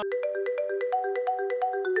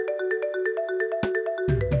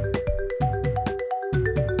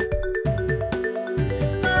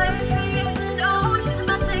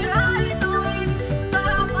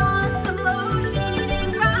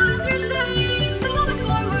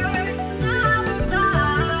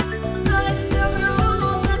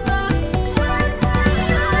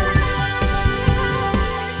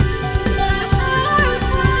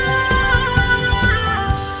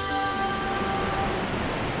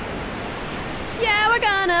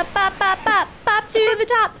gonna pop, pop, pop, pop to the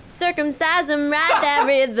top. Circumcise them, ride that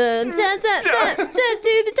rhythm. Jump, jump, jump, jump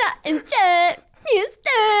to the top and jump. You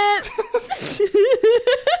step.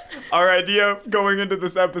 Our idea going into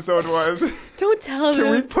this episode was, don't tell them.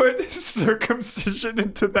 Can we put circumcision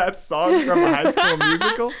into that song from a High School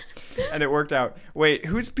Musical? And it worked out. Wait,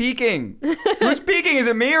 who's peeking? Who's peeking? Is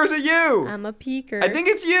it me or is it you? I'm a peeker. I think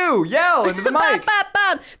it's you. Yell into the mic. Bop, bop,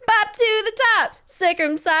 bop, bop to the top.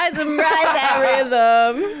 Circumcise them, ride that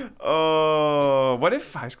rhythm. Oh, what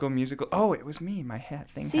if High School Musical? Oh, it was me. My hat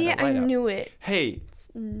thing. See, had a I light up. knew it. Hey, It's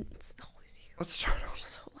always you. let's start over. You're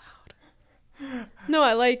so loud. No,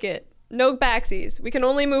 I like it. No backsies. We can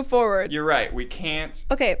only move forward. You're right. We can't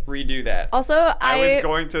redo that. Also, I was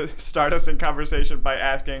going to start us in conversation by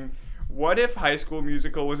asking, what if High School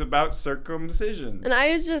Musical was about circumcision? And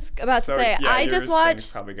I was just about to say, yeah, I just watched.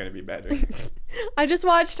 It's probably going to be better. I just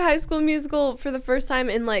watched High School Musical for the first time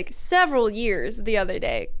in like several years the other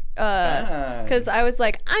day. Because I was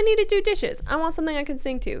like, I need to do dishes. I want something I can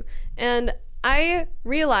sing to. And I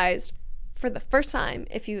realized for the first time,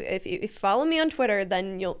 if you follow me on Twitter,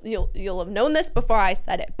 then you'll have known this before I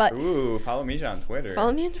said it. But ooh, follow Mizha on Twitter.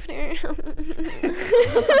 Follow me on Twitter.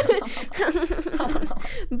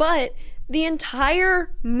 But the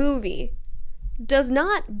entire movie does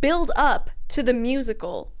not build up to the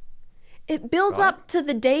musical. It builds up to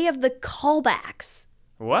the day of the callbacks.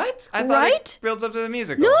 What? I thought it builds up to the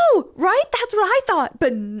musical. No, right? That's what I thought.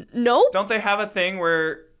 But nope. Don't they have a thing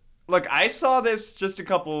where... Look, I saw this just a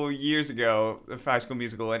couple years ago, the High School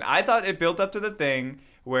Musical, and I thought it built up to the thing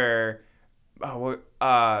where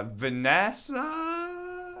Vanessa...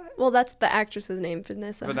 Well, that's the actress's name,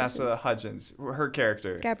 Vanessa Hudgens. Her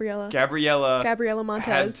character. Gabriella Montez.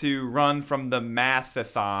 Had to run from the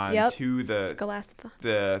mathathon to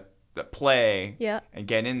the play and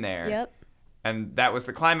get in there. Yep. And that was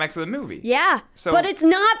the climax of the movie. Yeah, but it's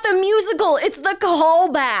not the musical. It's the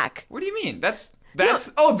callback. What do you mean? That's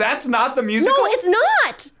not the musical? No, it's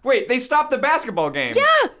not. Wait, they stopped the basketball game. Yeah,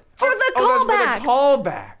 for the callbacks. That's for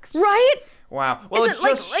the callbacks. Right? Wow. Well, it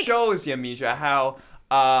just shows you, Mizha, how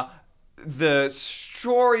the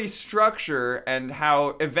story structure and how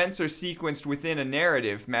events are sequenced within a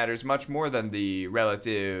narrative matters much more than the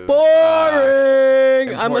relative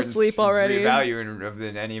boring. I'm asleep already. Value of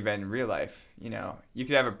any event in real life. You know, you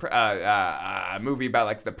could have a movie about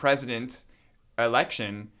like the president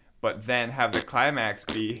election, but then have the climax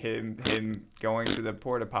be him going to the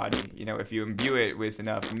porta potty. You know, if you imbue it with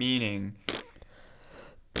enough meaning.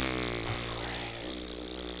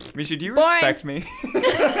 Mizha, do you respect me?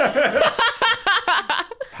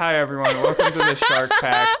 Hi, everyone. Welcome to the Shark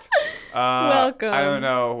Pact. Welcome. I don't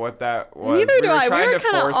know what that was. Neither do I. We were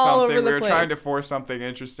kind of all over the place. We were trying to force something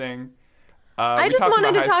interesting. I just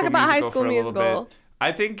wanted to talk about High School Musical.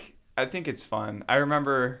 I think it's fun. I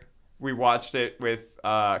remember we watched it with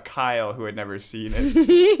Kyle, who had never seen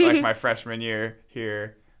it, like my freshman year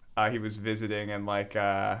here. He was visiting and like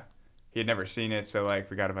he had never seen it, so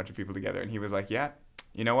like we got a bunch of people together, and he was like, "Yeah,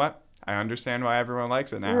 you know what? I understand why everyone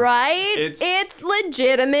likes it now." Right? It's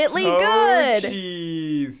legitimately so good.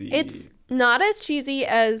 Cheesy. It's not as cheesy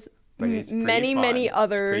as many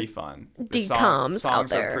other it's pretty fun. DComs out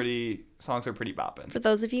there. Songs are pretty bopping. For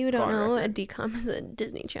those of you who don't know, a DCom is a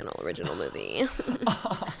Disney Channel original movie.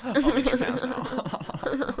 I'll make you fans now.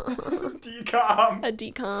 DCom. A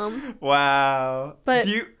DCom. Wow. But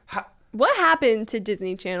what happened to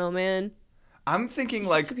Disney Channel, man? I'm thinking,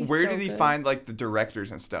 like, where do they find, like, the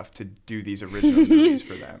directors and stuff to do these original movies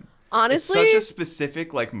for them? Honestly? It's such a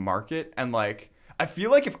specific, like, market, and, like, I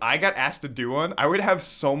feel like if I got asked to do one, I would have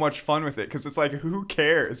so much fun with it, because it's like, who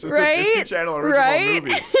cares? It's a Disney Channel original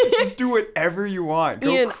movie. Just do whatever you want.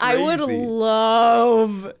 Go Ian, crazy. I would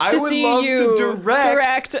love to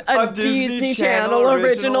direct a Disney Channel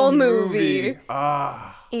original movie.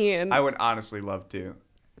 Ian. I would honestly love to.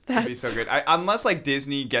 That'd be so good. Unless like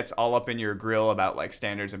Disney gets all up in your grill about like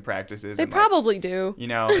standards and practices. They probably do. You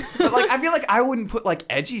know, but like I feel like I wouldn't put like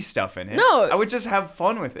edgy stuff in it. No, I would just have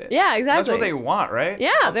fun with it. Yeah, exactly. That's what they want, right?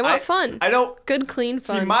 Yeah, they want fun. I don't. Good, clean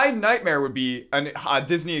fun. See, my nightmare would be a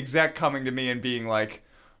Disney exec coming to me and being like,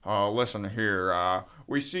 "Oh, listen here.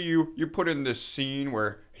 We see you put in this scene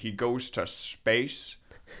where he goes to space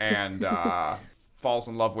and falls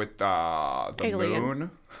in love with the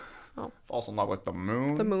moon." Oh. Falls in love with the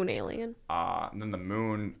moon. The moon alien. And then the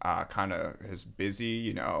moon kind of is busy,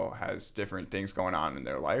 you know, has different things going on in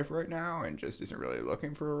their life right now and just isn't really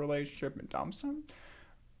looking for a relationship and dumps him.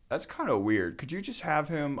 That's kind of weird. Could you just have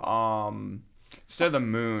him, instead of the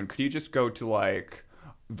moon, could you just go to, like,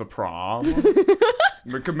 the prom?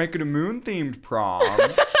 We could make it a moon-themed prom.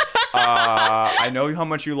 I know how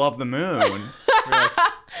much you love the moon. You're like,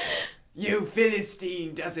 You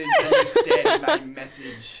Philistine doesn't understand my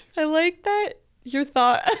message. I like that your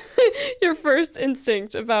your first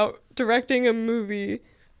instinct about directing a movie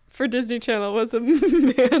for Disney Channel was a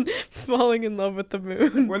man falling in love with the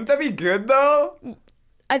moon. Wouldn't that be good though?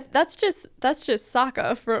 That's just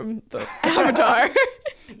Sokka from the Avatar.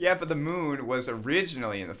 Yeah, but the moon was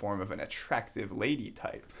originally in the form of an attractive lady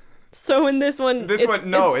type. So in this one, it's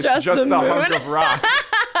just the hunk of rock.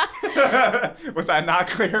 Was I not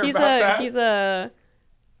clear about that? He's a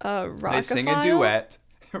rockophile. They sing a duet.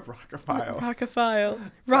 Rockophile.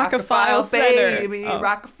 Rockophile center. Baby,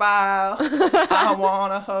 rockophile. I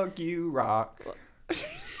wanna hug you, rock.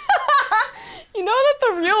 You know that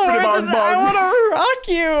the real word is I wanna rock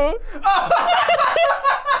you.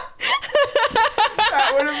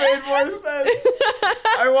 That would have made more sense.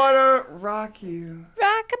 I wanna rock you.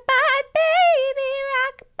 Rockabye, baby,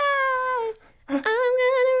 rockabye. I'm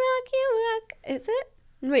gonna rock you, rock. Is it?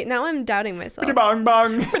 Wait, now I'm doubting myself. Bing bong.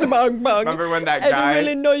 Bong bong. Remember when that guy? I don't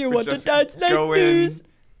really know you want to dance like this.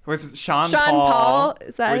 Was it Sean Paul?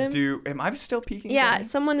 Is that him? Am I still peeking? Yeah,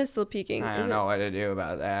 someone is still peeking. I don't know what to do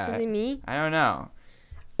about that. Is it me? I don't know.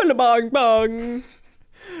 Bong bong.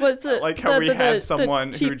 What's it? Like how we had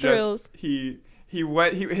someone who thrills. just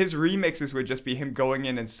his remixes would just be him going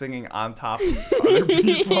in and singing on top of other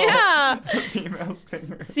people. Yeah. Female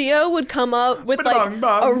singers. Sia would come up with like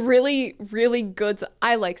a really, really good.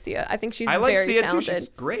 I like Sia. I think she's very Sia talented. Too. She's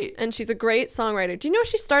great. And she's a great songwriter. Do you know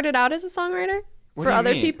she started out as a songwriter what for do you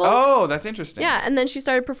other mean? people? Oh, that's interesting. Yeah, and then she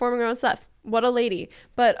started performing her own stuff. What a lady.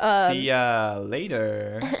 But see ya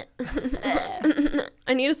later.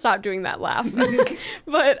 I need to stop doing that laugh.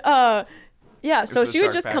 But yeah, so she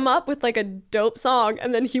would just come up with like a dope song,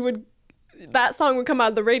 and then that song would come out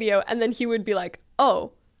of the radio, and then he would be like,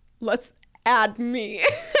 "Oh, let's add me."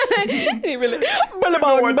 And he'd be like,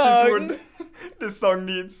 "Bong bong." This song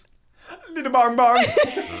needs. Little bong bong. and then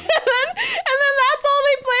that's all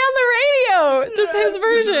they play on the radio, just his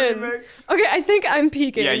version. Okay, I think I'm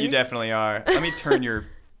peeking. Yeah, you definitely are. Let me turn your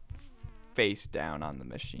face down on the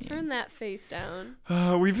machine. Turn that face down.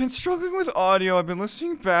 We've been struggling with audio. I've been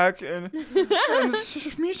listening back, and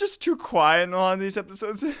me's just too quiet in a lot of these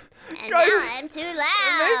episodes. And guys, now I'm too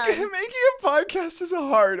loud. Making a podcast is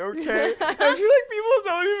hard, okay? I feel like people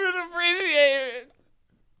don't even appreciate it.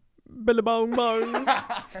 Billabong bong.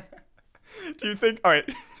 Do you think? All right.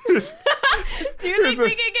 Do you think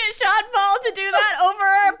we can get Sean Paul to do that over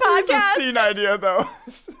our podcast? It's a scene idea, though.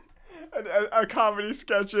 A comedy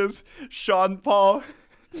sketches. Sean Paul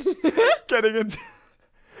getting into.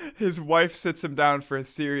 His wife sits him down for a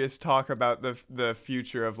serious talk about the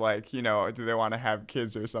future of, like, you know, do they want to have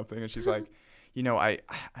kids or something? And she's like, you know, I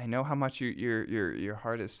know how much your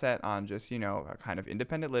heart is set on just, you know, a kind of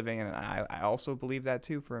independent living, and I also believe that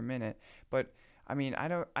too for a minute, but. I mean, I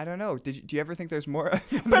don't know. Do you ever think there's more?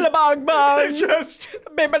 Bong bong. Just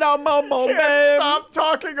can't stop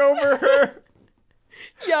talking over her.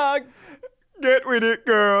 Yeah. Get with it,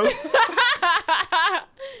 girl.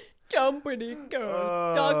 Jump with it,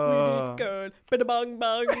 girl. Talk with it, girl. Bong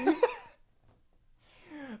bong.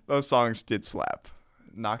 Those songs did slap.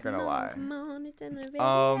 Not gonna lie. Come on, it's in the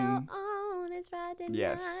radio.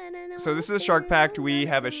 Yes. So this is Shark Pact. We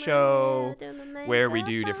have a show where we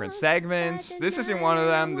do different segments. This isn't one of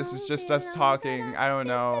them. This is just us talking. I don't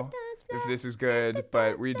know if this is good,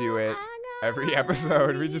 but we do it every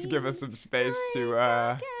episode. We just give us some space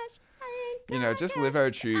to, you know, just live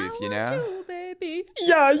our truth, you know?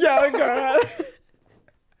 Yeah, girl.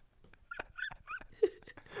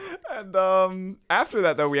 And after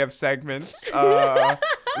that, though, we have segments.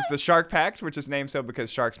 It's the Shark Pact, which is named so because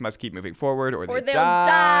sharks must keep moving forward or they'll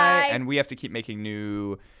die. And we have to keep making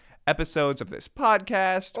new episodes of this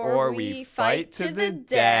podcast or we fight to the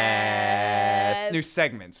death. New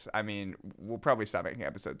segments. I mean, we'll probably stop making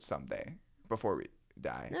episodes someday before we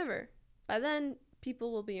die. Never. By then,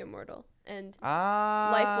 people will be immortal and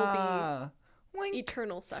life will be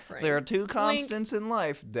eternal suffering. There are two constants in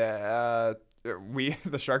life. The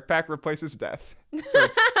Shark Pact replaces death. So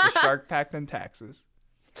it's the Shark Pact and taxes.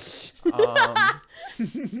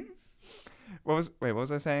 What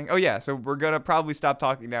was I saying? Oh yeah, so we're gonna probably stop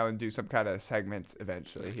talking now and do some kind of segments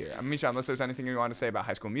eventually here. Misha, unless there's anything you want to say about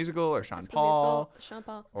High School Musical or Sean Paul.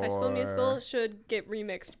 High School Musical should get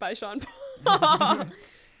remixed by Sean Paul.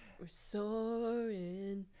 We're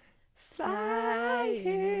soaring,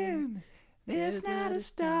 flying. There's not a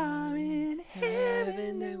star in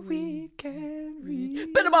heaven that we can reach.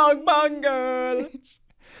 Bong bong, girl.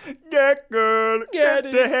 Get girl, get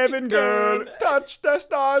to heaven, girl. Touch the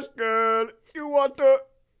stars, girl. You want to,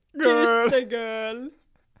 girl. Kiss the girl.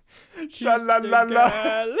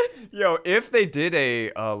 Sha-la-la-la. Yo, if they did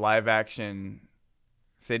a live action,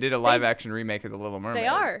 remake of The Little Mermaid. They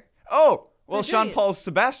are. Oh, well, They're Sean doing it. Paul's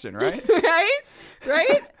Sebastian, right?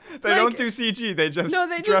 Right? They don't do CG. They just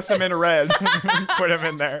they dress just- him in red and put him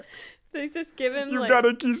in there. They just give him You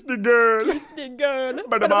gotta kiss the girl. the gun.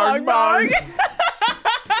 Bada bang bang.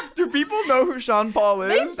 Do people know who Sean Paul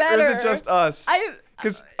is? Or is better. it just us? I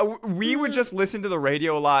Because we would just listen to the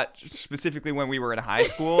radio a lot, specifically when we were in high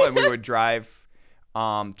school and we would drive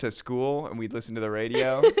to school and we'd listen to the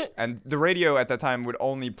radio. And the radio at that time would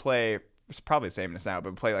only play, it's probably the same as now,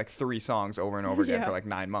 but play like 3 songs over and over again for like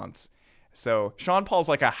 9 months. So Sean Paul's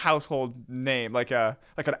like a household name, like an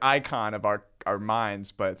icon of our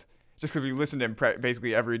minds, but just because we listened to him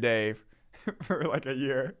basically every day for like a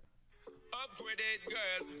year. Up with it,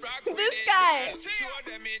 girl. Rock with This it, guy. girl. Show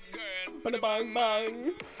them it, girl. Bada bang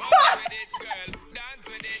bang. Up with it, girl. Dance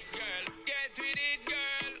with it, girl. Get with it,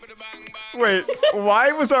 girl. Bada bang bang. Wait,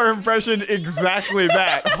 why was our impression exactly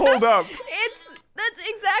that? Hold up. That's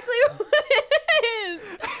exactly what it is.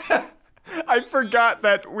 I forgot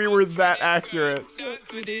that we were that accurate.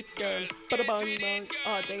 Dance with it, girl. Bada bang bang.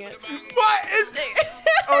 Oh dang it. What?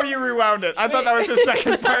 Oh, you rewound it. I thought that was the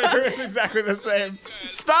second part. It was exactly the same.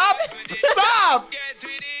 Stop! Stop! Get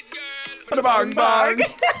with it, girl. Bada bang bang.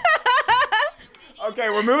 Okay,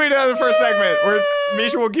 we're moving to the first segment.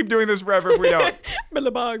 Misha will keep doing this forever if we don't.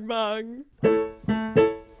 Bada bang bang.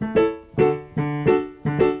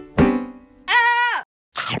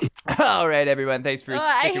 All right, everyone. Thanks for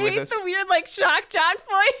sticking with I hate us. the weird like shock jock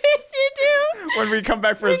voice you do. When we come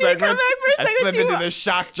back for a When you come segment, back for a I segment, slip you- into the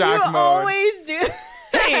shock jock You mode. always do.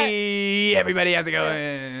 Hey, everybody, how's it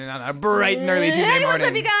going on a bright and early Tuesday Hey, morning? what's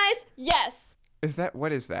up, you guys? Yes.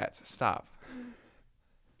 What is that? Stop.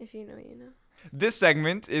 If you know, you know. This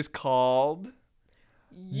segment is called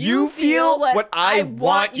You feel what I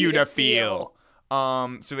want you to feel.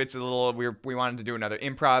 So it's a little we wanted to do another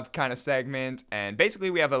improv kind of segment, and basically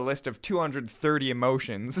we have a list of 230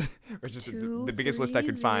 emotions, which is the biggest list I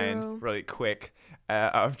could 230. find really quick,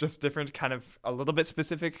 of just different kind of a little bit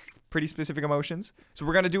pretty specific emotions. So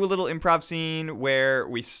we're gonna do a little improv scene where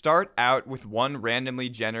we start out with one randomly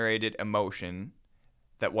generated emotion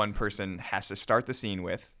that one person has to start the scene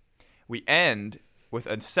with. We end with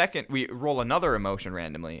a second. We roll another emotion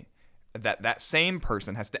randomly that same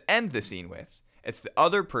person has to end the scene with. It's the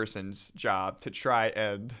other person's job to try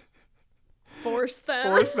and Force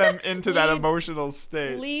them into that Lead- emotional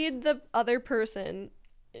state. Lead the other person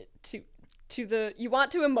to the. You want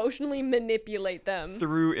to emotionally manipulate them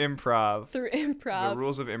Through improv. through improv. The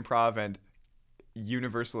rules of improv and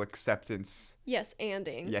universal acceptance. Yes,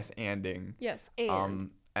 anding. Yes, anding. Yes, and.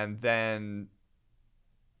 And then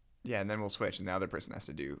we'll switch, and the other person has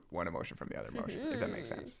to do one emotion from the other emotion, if that makes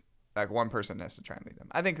sense. Like one person has to try and lead them.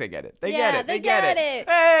 I think they get it. They Yeah, get it. they get get it.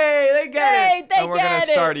 Hey, they get Hey, it. they and we're gonna get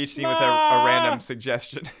start it. each scene with a Ma. random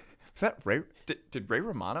suggestion. Is that Ray? Did Ray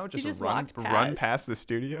Romano just run walked past the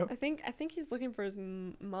studio? I think he's looking for his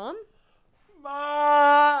mom.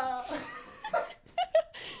 Ma.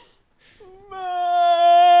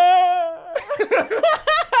 Ma.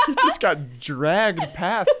 He just got dragged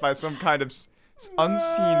past by some kind of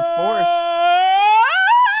unseen force.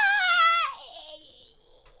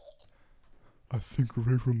 I think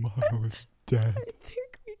Ray Romano is dead. I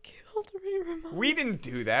think we killed Ray Romano. We didn't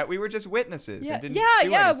do that. We were just witnesses. Yeah, and didn't yeah, do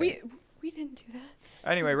yeah. anything. We didn't do that.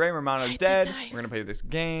 Anyway, Ray Romano's dead. knife. We're gonna play this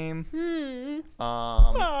game.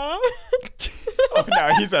 Aw. Oh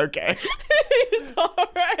no, he's okay. He's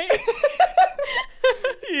alright.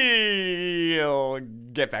 He'll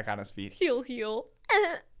get back on his feet. Heal.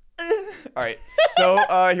 All right. So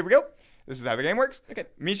here we go. This is how the game works. Okay.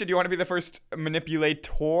 Misha, do you want to be the first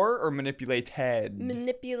manipulator or manipulated?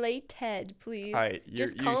 Manipulate Ted, please. Alright,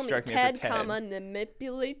 Just you call me strike me as a Ted, Ted. comma,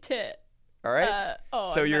 manipulate Ted. All right.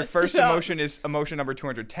 So I your messed first it up. emotion is emotion number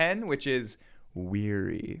 210, which is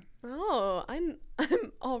weary. Oh, I'm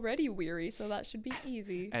already weary, so that should be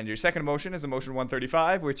easy. And your second emotion is emotion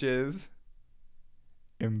 135, which is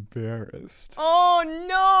embarrassed. Oh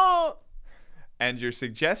no! And your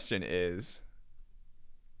suggestion is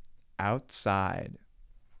outside.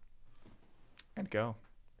 And go.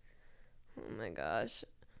 Oh my gosh.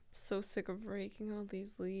 So sick of raking all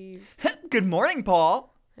these leaves. Good morning,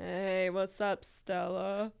 Paul. Hey, what's up,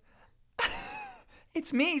 Stella?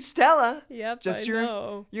 It's me, Stella. Yep, Just I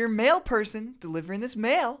know. your mail person delivering this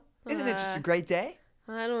mail. Isn't it just a great day?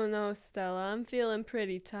 I don't know, Stella. I'm feeling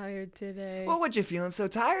pretty tired today. Well, what you feeling so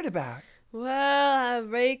tired about? Well, I'm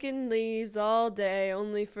raking leaves all day,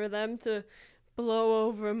 only for them to blow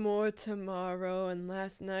over more tomorrow, and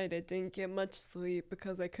last night I didn't get much sleep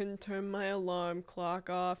because I couldn't turn my alarm clock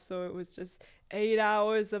off, so it was just 8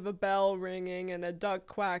 hours of a bell ringing and a duck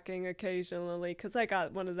quacking occasionally, because I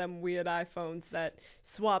got one of them weird iPhones that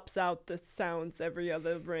swaps out the sounds every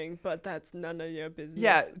other ring, but that's none of your business.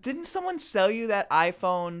 Yeah, didn't someone sell you that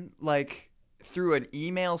iPhone, like, through an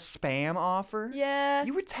email spam offer? Yeah.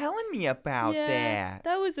 You were telling me about that.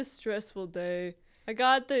 That was a stressful day. I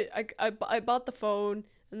bought the phone,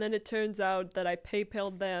 and then it turns out that I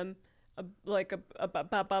PayPal'd them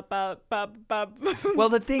Well,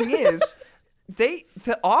 the thing is,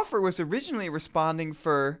 the offer was originally responding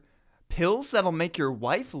for pills that'll make your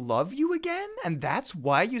wife love you again, and that's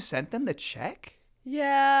why you sent them the check?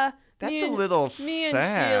 Yeah. That's a little Me and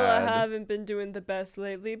sad. Sheila haven't been doing the best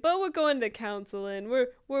lately, but we're going to counseling. We're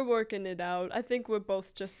working it out. I think we're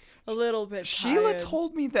both just a little bit Sheila tired.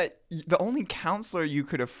 told me that the only counselor you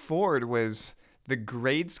could afford was the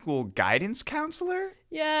grade school guidance counselor.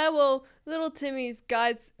 Yeah, well, little Timmy's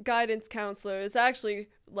guidance counselor is actually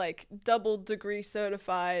like double degree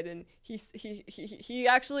certified, and he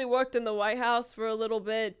actually worked in the White House for a little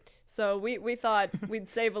bit. So we thought we'd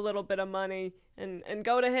save a little bit of money and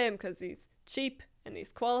go to him because he's cheap and he's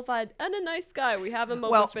qualified and a nice guy. We have him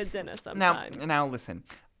over for dinner sometimes. Now listen.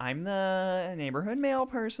 I'm the neighborhood male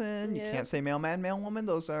person. Yep. You can't say mailman, mailwoman.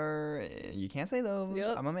 You can't say those.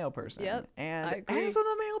 Yep. I'm a male person. Yep. And I agree. as a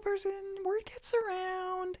male person, word gets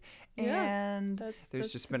around. Yeah, And that's there's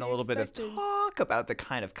to just been be a little bit expected. of talk about the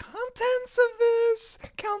kind of contents of this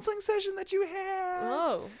counseling session that you had.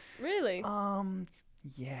 Oh, really?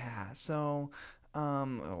 Yeah. So,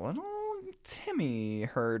 little Timmy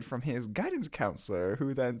heard from his guidance counselor,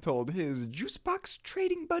 who then told his juice box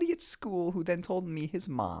trading buddy at school, who then told me his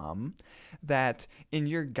mom, that in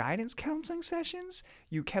your guidance counseling sessions,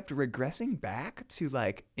 you kept regressing back to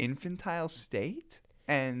like infantile state,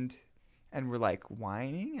 and were like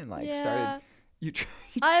whining and like started.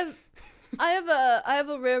 I have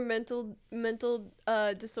a rare mental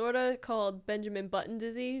disorder called Benjamin Button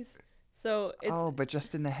disease. So it's but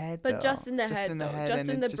just in the head. but though. just in the head, just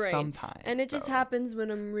in the just brain. Sometimes, and it just though. happens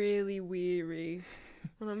when I'm really weary,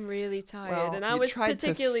 when I'm really tired, Well, and I you was tried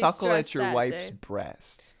particularly to suckle stressed at your that wife's day.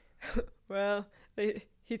 breast. Well,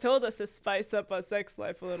 he told us to spice up our sex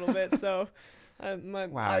life a little bit, so my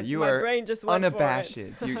brain just went unabashed.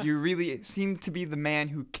 for it. You really seem to be the man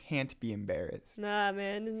who can't be embarrassed. Nah,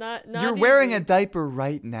 man, not You're wearing easy. a diaper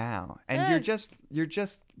right now, and Eh. you're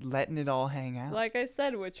just letting it all hang out. Like I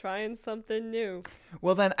said, we're trying something new.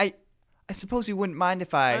 Well, then I suppose you wouldn't mind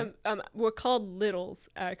if I. We're called littles,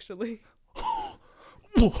 actually.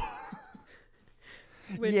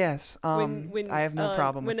 Yes. When I have no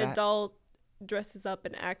problem with when that. adult dresses up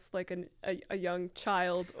and acts like a young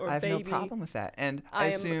child or I have baby. no problem with that, and I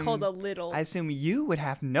am assume called a little. I assume you would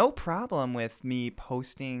have no problem with me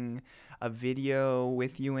posting a video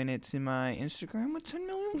with you in it to my Instagram with 10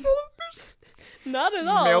 million followers. Not at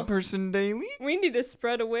all. Male person daily. We need to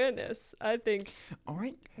spread awareness. I think. All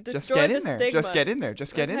right, just Destroy get the in there. stigma. Just get in there.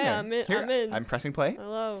 Just get in Okay, there. I'm in- Here, I'm in. I'm pressing play.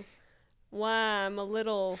 Hello. Wow, I'm a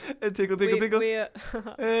little. Tickle, tickle, tickle.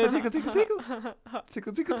 Tickle, tickle, tickle.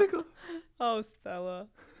 Tickle, tickle, tickle. Oh, Stella.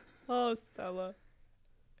 Oh, Stella.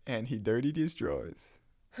 And he dirty destroys.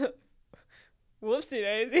 Whoopsie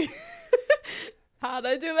daisy. How'd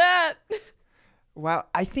I do that? Wow,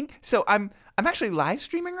 I think so. I'm actually live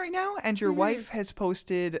streaming right now, and your wife has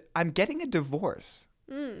posted. I'm getting a divorce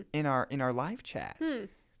in our live chat.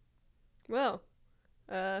 Well,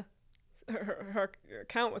 her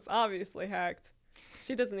account was obviously hacked.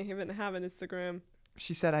 She doesn't even have an Instagram.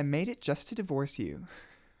 She said, "I made it just to divorce you."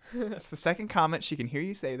 That's the second comment. She can hear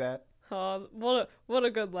you say that. Oh, what a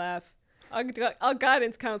good laugh. Our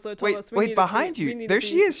guidance counselor told us Wait, behind you. There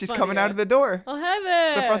she is. She's coming out of the door. Oh, hey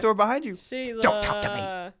there. The front door behind you. Sheila. Don't talk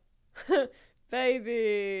to me.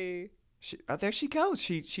 Baby. There she goes.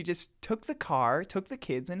 She just took the car, took the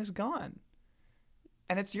kids, and is gone.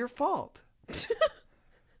 And it's your fault.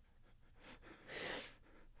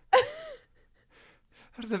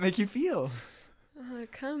 How does that make you feel?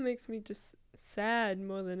 It kind of makes me just sad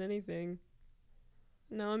more than anything.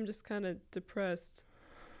 Now I'm just kind of depressed.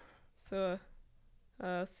 So,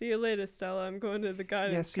 see you later, Stella. I'm going to the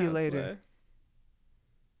guidance see you counselor. later.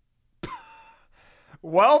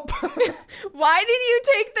 Welp. Why did you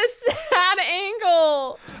take this sad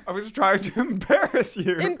angle? I was trying to embarrass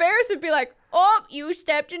you. Embarrassed would be like, oh, you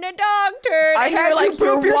stepped in a dog turd. I And had you were you like,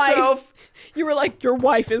 your poop yourself. wife. You were like, your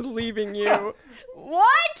wife is leaving you.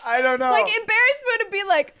 What? I don't know. Like, embarrassment would be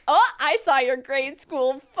like, oh, I saw your grade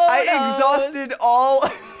school photos. I exhausted all.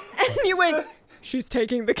 And you went, she's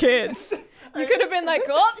taking the kids. You could have been like,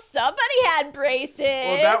 oh, somebody had braces.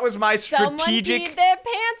 Well, that was my Someone strategic. peed their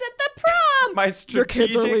pants at the prom. My strategic. Your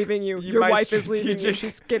kids are leaving you. Your my wife is leaving you. strategic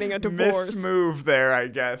She's getting a divorce. Move there, I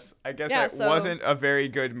guess. I guess Yeah, that so- wasn't a very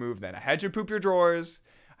good move then. I had you poop your drawers.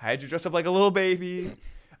 I had you dress up like a little baby.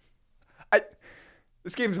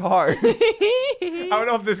 This game's hard. I don't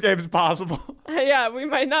know if this game's possible. Yeah, we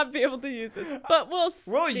might not be able to use this, but we'll see.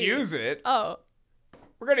 We'll use it. Oh.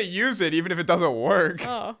 We're gonna use it even if it doesn't work.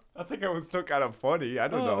 Oh. I think it was still kind of funny. I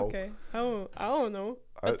don't know. Okay. Oh, I don't know.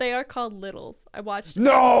 But they are called littles. I watched.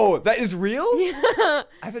 No, that is real? Yeah.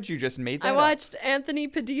 I thought you just made that I up. watched Anthony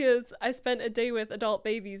Padilla's "I Spent a Day with Adult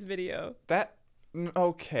Babies" video.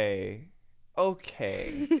 Okay.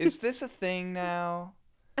 Is this a thing now?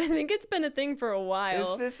 I think it's been a thing for a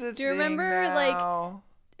while. Is this a thing Do you remember now? like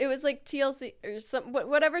it was like TLC or some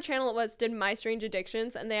whatever channel it was did My Strange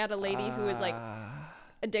Addictions, and they had a lady who was like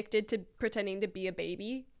addicted to pretending to be a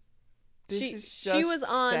baby. She was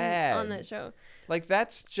on that show. Like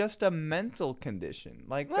that's just a mental condition.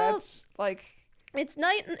 Like Well, that's like It's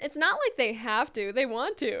not like they have to. They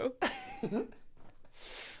want to.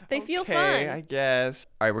 They feel fun. I guess.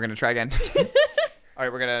 All right, we're gonna try again. All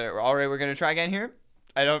right, we're gonna try again here.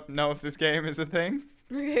 I don't know if this game is a thing,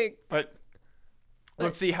 Okay. but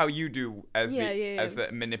let's see how you do as Yeah. the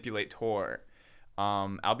manipulator.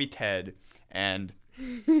 I'll be Ted, and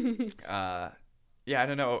I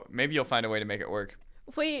don't know. Maybe you'll find a way to make it work.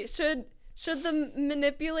 Wait, should the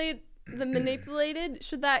manipulated,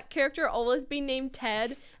 should that character always be named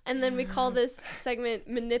Ted, and then we call this segment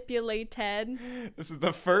Manipulate Ted? This is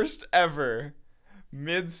the first ever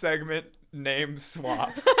mid-segment name swap,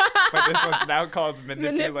 but this one's now called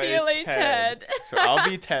Manipulate Ted. So I'll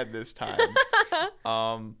be Ted this time.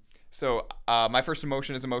 So my first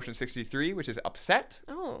emotion is emotion 63, which is upset.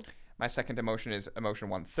 Oh. My second emotion is emotion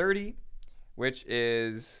 130, which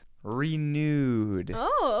is renewed.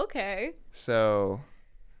 Oh, okay. So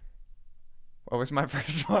what was my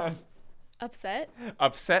first one? Upset?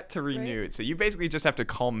 Upset to renewed. So you basically just have to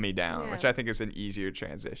calm me down, Yeah. which I think is an easier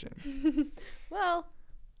transition. Well,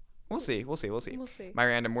 We'll see. We'll see. My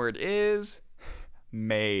random word is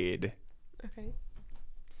made. okay.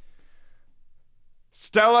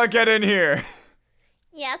 Stella, get in here.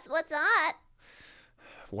 Yes, what's up?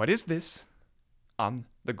 What is this on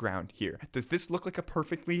the ground here? Does this look like a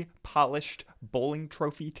perfectly polished bowling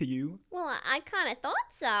trophy to you? Well, I kind of thought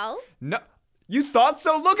so. No. You thought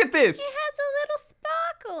so? Look at this. It has a little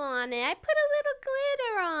sparkle on it. I put a little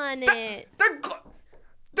glitter on it.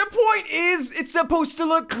 The point is, it's supposed to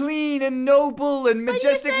look clean and noble and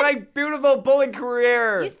majestic. My beautiful bowling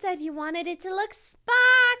career. You said you wanted it to look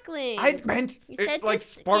sparkling. I meant You it said like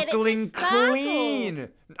just get it to sparkling sparkle. clean.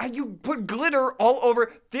 You put glitter all over.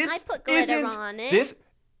 This I put glitter isn't on it.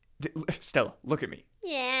 Stella, look at me.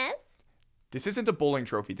 Yes. This isn't a bowling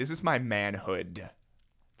trophy. This is my manhood.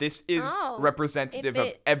 This is Oh, representative if of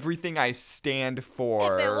it- everything I stand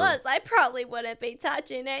for. If it was, I probably wouldn't be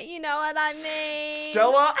touching it. You know what I mean?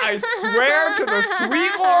 Stella, I swear to the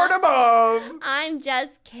sweet Lord above. I'm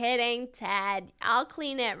just kidding, Ted. I'll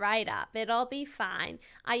clean it right up. It'll be fine.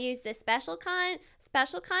 I use this special kind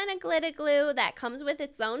of glitter glue that comes with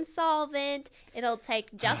its own solvent. It'll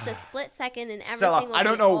take just a split second and everything Stella, will I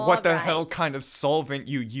don't be know what all the right. hell kind of solvent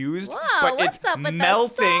you used, Whoa, but what's it's up with the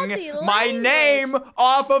melting salty my language? name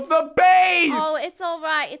off of the base. Oh, it's all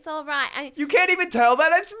right. It's all right. You can't even tell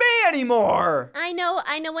that it's me anymore. I know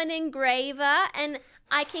an engraver, and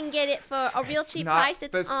I can get it for a real cheap price.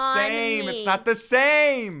 It's the on same. me. It's not the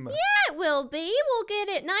same. Yeah, it will be. We'll get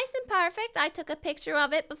it nice and perfect. I took a picture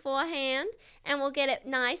of it beforehand, and we'll get it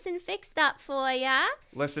nice and fixed up for ya.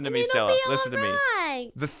 Listen to And me, it'll Stella. be Listen to me.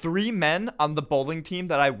 alright. The 3 men on the bowling team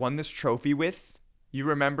that I won this trophy with, you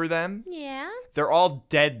remember them? Yeah. They're all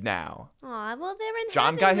dead now. Aw, well, they're in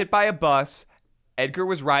John heaven. got hit by a bus. Edgar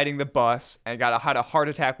was riding the bus and had a heart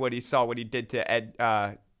attack when he saw what he did to Ed.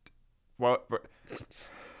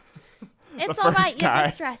 It's the all right. first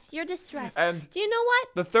guy. You're distressed. And do you know what?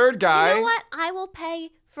 the third guy. You know what? I will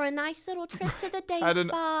pay for a nice little trip to the day had an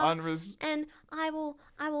spa. And I will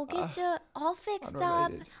get you all fixed up.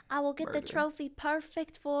 unrelated I will get the murder. trophy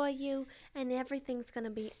perfect for you, and everything's gonna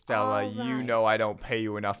be Stella, all you right. know I don't pay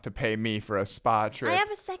you enough to pay me for a spa trip. I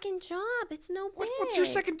have a second job. It's no big. What's your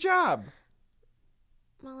second job?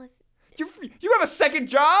 Well, if You have a second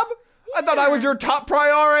job? I thought I was your top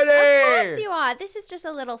priority. of course you are. This is just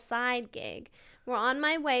a little side gig. We're on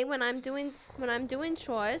my way when I'm doing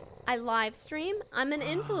chores. I live stream. I'm an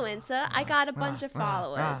influencer. I got a bunch of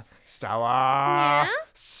followers. Stella. Yeah?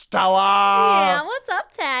 Stella. Yeah, what's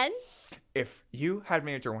up, Ted? If you had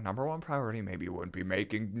me as your number one priority, maybe you wouldn't be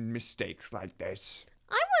making mistakes like this.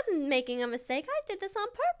 I wasn't making a mistake. I did this on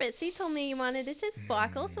purpose. You told me you wanted it to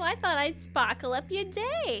sparkle, so I thought I'd sparkle up your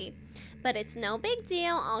day. But it's no big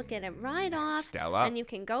deal. I'll get it right off. Stella. And you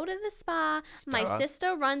can go to the spa. My Stella.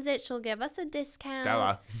 sister runs it. She'll give us a discount.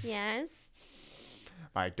 Stella. Yes.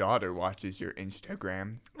 My daughter watches your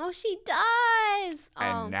Instagram, Oh, she does.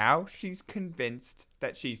 and now she's convinced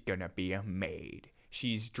that she's gonna be a maid.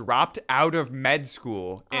 She's dropped out of med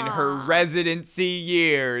school in her residency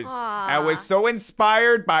years and was so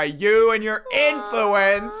inspired by you and your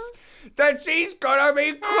influence that she's gonna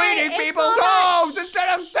be cleaning it's people's all right. homes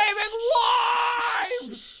instead of saving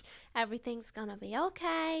lives. Everything's gonna be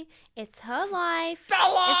okay. It's her life.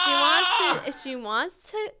 Stella! If she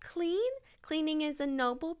wants to cleaning is a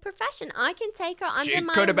noble profession. I can take her under She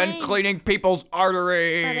my could have been wing. cleaning people's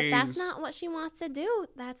arteries. But if that's not what she wants to do,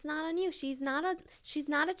 that's not on you. She's not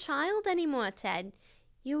a child anymore, Ted.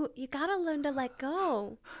 You gotta learn to let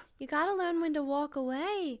go. You gotta learn when to walk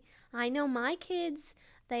away. I know my kids,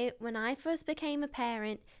 when I first became a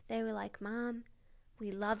parent, they were like, Mom,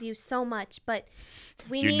 we love you so much, but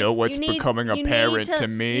You know what's becoming a parent to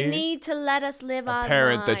me? You need to let us live our lives.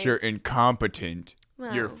 Parent that you're incompetent.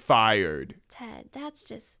 You're Well, fired. Ted, that's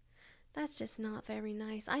just not very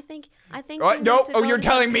nice. I think. What? you No. need to Oh, go you're to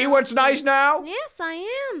telling some me what's counseling. nice now? Yes,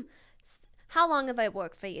 I am. How long have I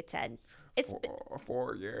worked for you, Ted? It's been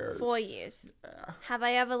 4 years. 4 years. Yeah. Have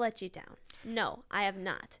I ever let you down? No, I have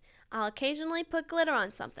not. I'll occasionally put glitter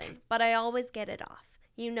on something, but I always get it off.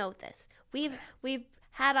 You know this. We've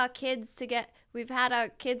had our kids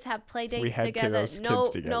have play dates We had together. those kids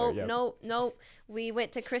together, yep. No. We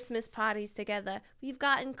went to Christmas parties together. We've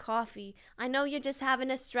gotten coffee. I know you're just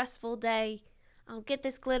having a stressful day. I'll get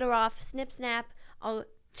this glitter off. Snip snap. I'll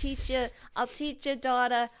teach your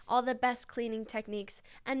daughter all the best cleaning techniques.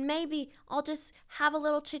 And maybe I'll just have a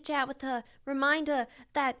little chit chat with her. Remind her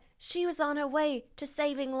that she was on her way to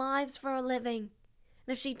saving lives for a living.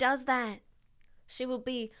 And if she does that, she will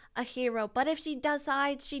be a hero. But if she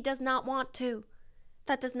decides she does not want to,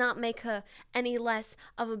 that does not make her any less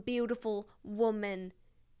of a beautiful woman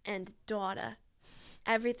and daughter.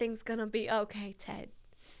 Everything's gonna be okay, Ted.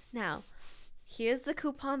 Now, here's the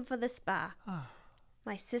coupon for the spa.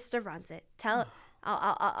 My sister runs it.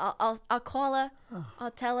 I'll call her.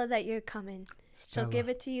 I'll tell her that you're coming. She'll give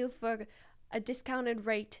it to you for a discounted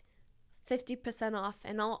rate, 50% off,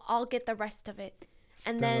 and I'll get the rest of it.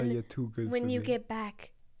 And then you're too good when for you me. get back,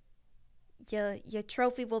 your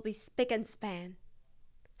trophy will be spick and span.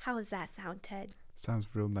 How does that sound, Ted? Sounds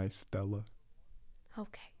real nice, Stella.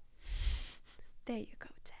 Okay. There you go,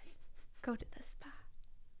 Ted. Go to the spa.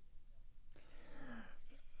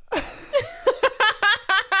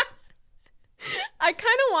 I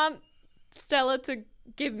kind of want Stella to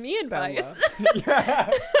give me advice.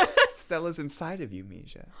 Yeah. Stella's inside of you,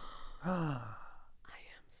 Mizha. I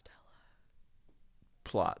am Stella.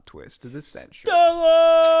 Plot twist of the century.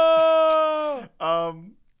 Stella!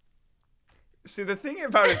 See, the thing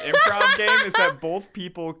about an improv game is that both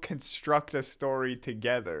people construct a story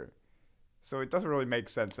together. So it doesn't really make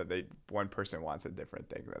sense that one person wants a different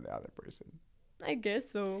thing than the other person. I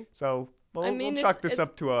guess so. So we'll mean, chalk this it's-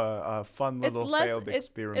 up to a fun little failed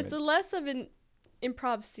experiment. It's less of an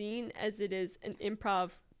improv scene as it is an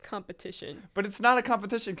improv competition. But it's not a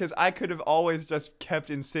competition because I could have always just kept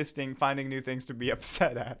insisting, finding new things to be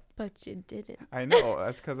upset at. But you didn't. I know,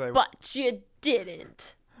 that's because I... But you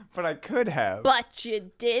didn't. But I could have. But you Are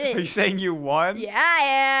you didn't. saying you won? Yeah, I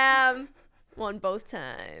am. Won both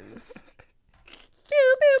times.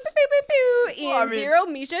 Pew, pew, pew, pew, pew, pew. Well, I Ian mean- 0,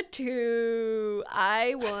 Mizha 2.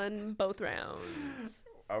 I won both rounds.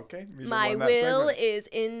 Okay. Mizha My won that will segment. is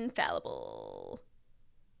infallible.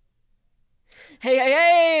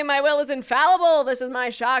 Hey, my will is infallible. This is my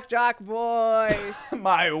shock jock voice.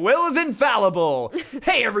 My will is infallible.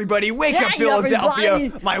 Hey, everybody, wake up, Hey, Philadelphia.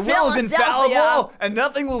 everybody. My will is Philadelphia. infallible, and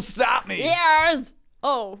nothing will stop me. Yes.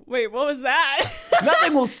 Oh, wait, what was that?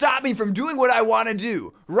 Nothing will stop me from doing what I want to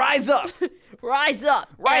do. Rise up. Rise up.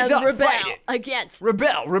 Rise and up, rebel fight it. against.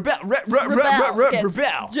 Rebel. against-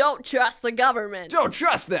 Rebel. Don't trust the government. Don't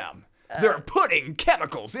trust them. They're putting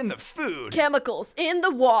chemicals in the food. Chemicals in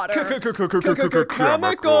the water.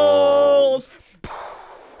 Chemicals.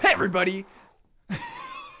 Hey, everybody.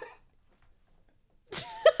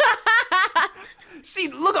 See,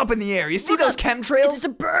 look up in the air. You see those It's chemtrails? a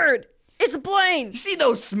bird. It's a plane. You see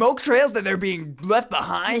those smoke trails that they're being left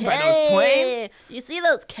behind by those planes? You see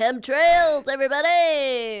those chemtrails,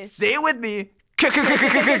 everybody? Say it with me.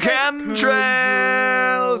 Chemtrails.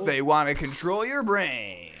 They want to control your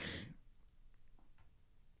brain.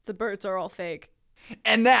 The birds are all fake.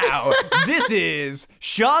 And now, this is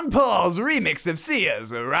Sean Paul's remix of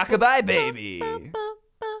Sia's Rockabye Baby.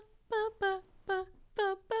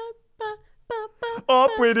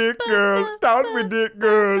 Up with it, girl. Down with it,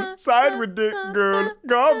 girl. Side with it, girl.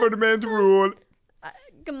 Government rule.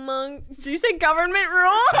 Come on. Do you say government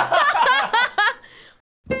rule?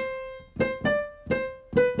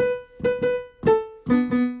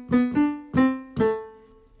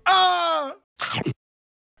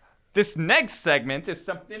 This next segment is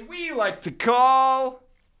something we like to call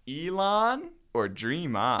Elon or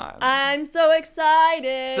Dream On. I'm so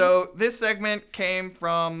excited. So this segment came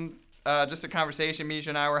from just a conversation Mizha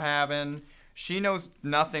and I were having. She knows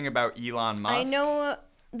nothing about Elon Musk. I know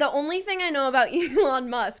the only thing I know about Elon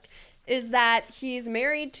Musk is that he's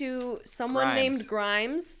married to someone named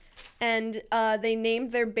Grimes, and they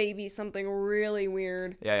named their baby something really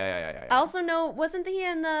weird. Yeah. I also know, wasn't he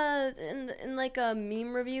in like a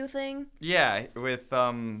meme review thing? Yeah, with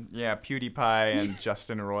PewDiePie and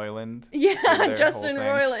Justin Roiland. Yeah, Justin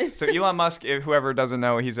Roiland. So Elon Musk, if whoever doesn't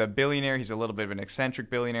know, he's a billionaire. He's a little bit of an eccentric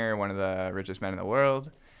billionaire, one of the richest men in the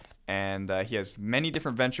world. And he has many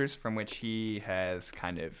different ventures from which he has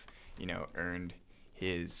kind of, earned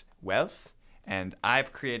his wealth. And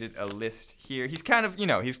I've created a list here. He's kind of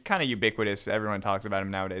ubiquitous. Everyone talks about him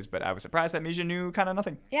nowadays, but I was surprised that Mizha knew kind of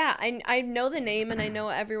nothing. Yeah, I know the name, and I know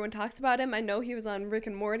everyone talks about him. I know he was on Rick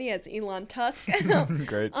and Morty as Elon Tusk.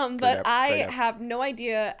 Great. But I have no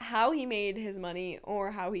idea how he made his money,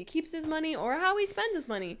 or how he keeps his money, or how he spends his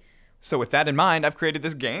money. So with that in mind, I've created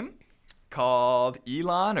this game called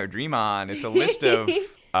Elon or Dream On. It's a list of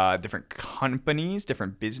different companies,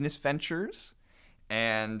 different business ventures,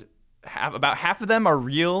 and about half of them are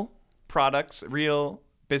real products, real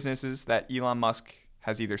businesses that Elon Musk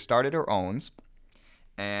has either started or owns,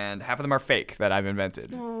 and half of them are fake that I've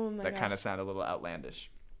invented. Oh my that gosh. kind of sound a little outlandish.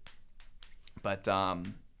 But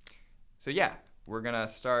so yeah, we're gonna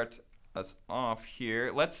start us off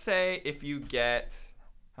here. Let's say if you get,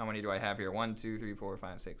 how many do I have here? 1, 2, 3, 4,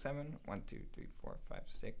 5, 6, 7. 1, 2, 3, 4, 5,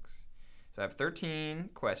 6. So I have 13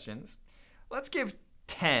 questions. Let's give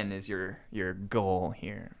 10 as your goal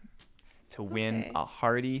here, to win a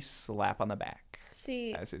hearty slap on the back.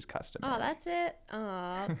 See, as is custom. oh, that's it.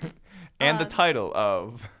 And the title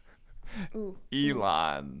of Ooh.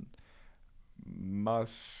 Elon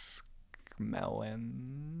Musk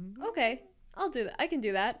Melon. Okay, I'll do that. I can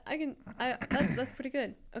do that. That's pretty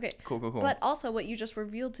good. Okay. Cool. But also, what you just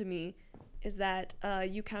revealed to me is that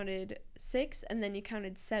you counted 6 and then you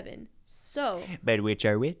counted 7. So. But which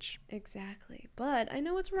are which? Exactly. But I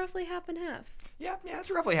know it's roughly half and half. Yeah,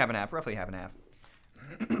 it's roughly half and half.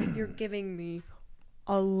 You're giving me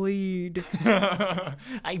a lead.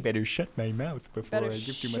 I better shut my mouth before I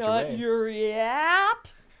give too much away. Shut your yap.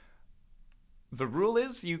 The rule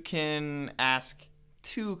is you can ask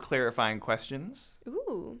 2 clarifying questions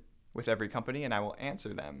Ooh. with every company, and I will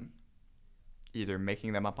answer them, either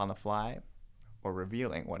making them up on the fly or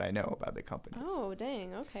revealing what I know about the companies. Oh,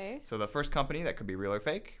 dang. Okay. So the first company that could be real or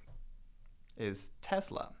fake is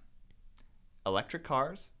Tesla. Electric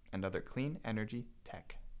cars and other clean energy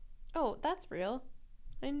tech. Oh, that's real.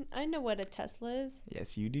 I know what a Tesla is.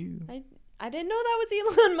 Yes, you do. I didn't know that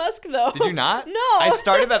was Elon Musk, though. Did you not? No. I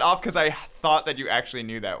started that off because I thought that you actually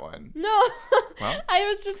knew that one. No. Well? I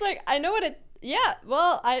was just like, I know what it... Yeah,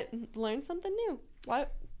 well, I learned something new. Why?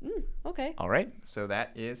 Okay. All right, so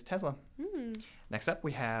that is Tesla. Hmm. Next up,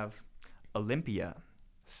 we have Olympia,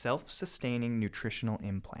 self-sustaining nutritional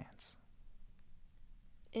implants.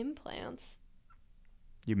 Implants?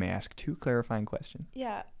 You may ask 2 clarifying questions.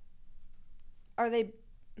 Yeah. Are they...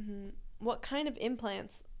 what kind of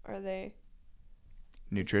implants are they?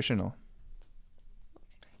 Nutritional.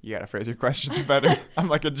 You gotta phrase your questions better. I'm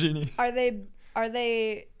like a genie. Are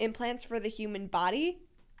they implants for the human body?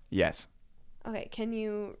 Yes. Okay, can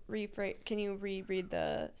you reread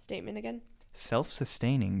the statement again?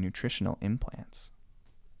 Self-sustaining nutritional implants.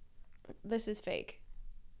 This is fake.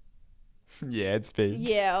 Yeah, it's fake.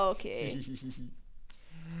 Yeah, okay.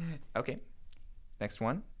 Okay. Next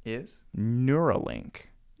one is Neuralink.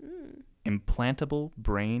 Implantable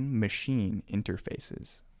brain-machine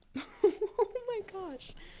interfaces. Oh my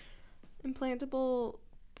gosh. Implantable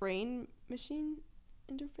brain machine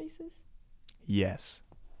interfaces? Yes.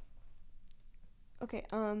 Okay,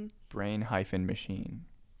 Brain-machine.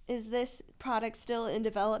 is this product still in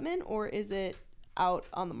development, or is it out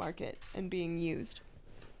on the market and being used?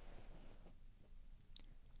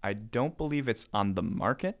 I don't believe it's on the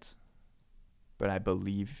market, but I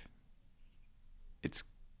believe it's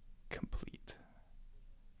complete.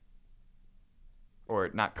 Or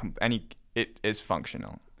not it is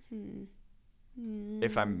functional.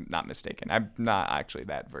 If I'm not mistaken. I'm not actually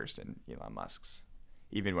that versed in Elon Musk's.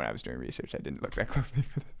 Even when I was doing research, I didn't look that closely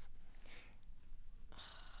for this.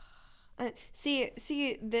 See,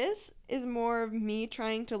 this is more of me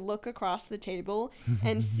trying to look across the table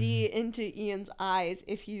and see into Ian's eyes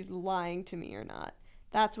if he's lying to me or not.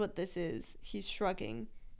 That's what this is. He's shrugging.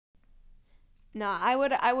 Nah, I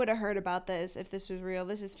would have heard about this if this was real.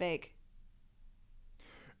 This is fake.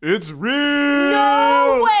 It's real.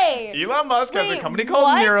 No way. Elon Musk has a Wait, company called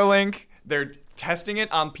what? Neuralink. They're testing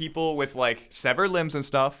it on people with like severed limbs and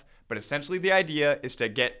stuff. But essentially, the idea is to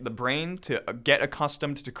get the brain to get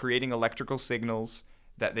accustomed to creating electrical signals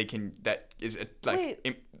that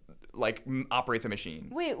operates a machine.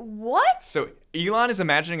 Wait, what? So Elon is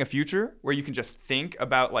imagining a future where you can just think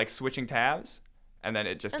about like switching tabs, and then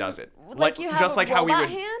it just does it. Like you have just a like how we robot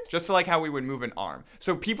would, hand? just like how we would move an arm.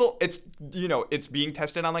 So people, it's being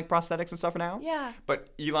tested on like prosthetics and stuff now. Yeah. But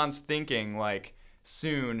Elon's thinking like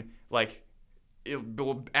soon like. It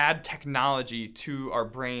will add technology to our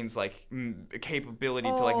brains, like capability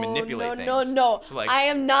to like manipulate things. No. So, like, I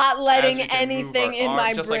am not as letting we can move anything our in arm,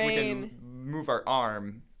 my just brain. like we can move our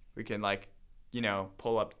arm, we can like,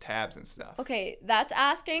 pull up tabs and stuff. Okay, that's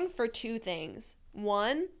asking for two things.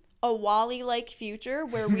 One, a Wall-E-like future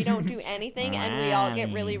where we don't do anything and we all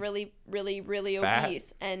get really, really, really, really Fat,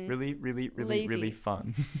 obese and really, really, really, lazy. really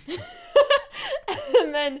fun.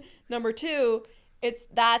 And then number two,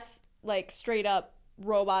 that's like straight up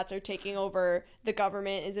robots are taking over. The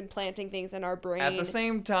government is implanting things in our brain. At the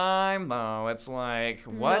same time, though, it's like,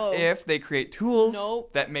 what No. if they create tools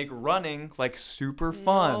Nope. that make running like super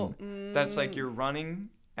fun? No. That's like you're running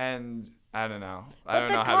and I don't know. I But don't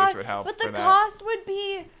the know how this would help. But for the that. cost would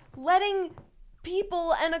be letting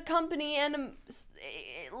people and a company and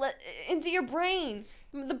into your brain.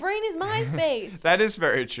 The brain is my space. That is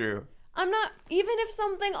very true. I'm not, even if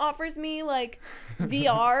something offers me like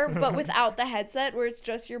VR but without the headset where it's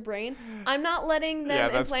just your brain, I'm not letting them Yeah,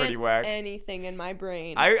 that's pretty implant whack. anything in my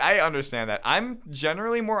brain. I understand that. I'm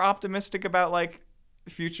generally more optimistic about like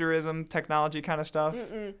futurism, technology kind of stuff.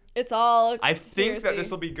 It's all I think that conspiracy.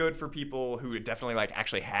 this will be good for people who definitely like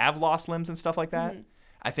actually have lost limbs and stuff like that.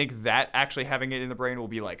 I think that actually having it in the brain will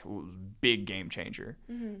be like big game changer.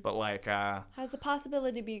 But like has the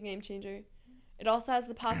possibility to be a game changer. It also has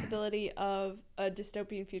the possibility of a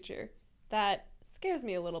dystopian future that scares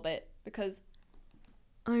me a little bit because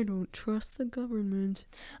I don't trust the government.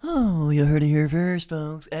 Oh, you heard it here first,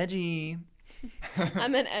 folks. Edgy.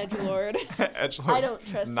 I'm an edgelord. edgelord, I don't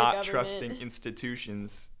trust the not government. trusting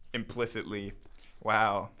institutions implicitly.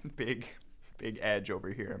 Wow, big edge over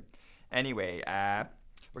here. Anyway,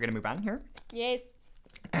 we're gonna move on here. Yes.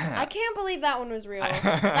 I can't believe that one was real.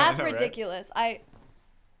 That's know, right? ridiculous.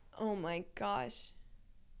 Oh my gosh.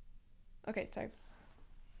 Okay, sorry.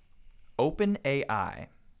 OpenAI,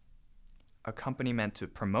 a company meant to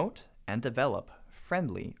promote and develop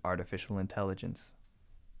friendly artificial intelligence.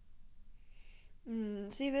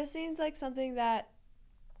 See, this seems like something that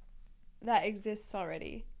exists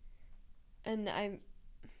already.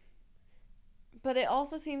 But it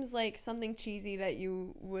also seems like something cheesy that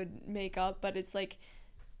you would make up, but it's like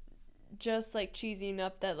just like cheesy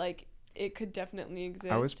enough that like it could definitely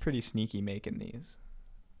exist. I was pretty sneaky making these.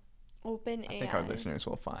 OpenAI. I think our listeners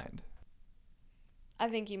will find. I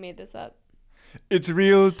think you made this up. It's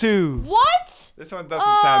real too. What? This one doesn't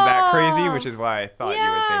sound that crazy, which is why I thought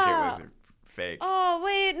you would think it was fake. Oh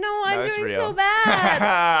wait, no, I'm it's doing real. so bad.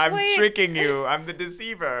 I'm Wait. tricking you. I'm the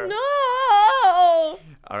deceiver. No.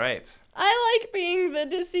 All right. I like being the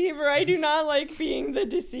deceiver. I do not like being the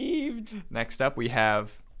deceived. Next up, we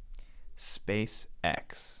have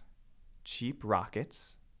SpaceX. Cheap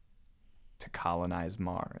rockets to colonize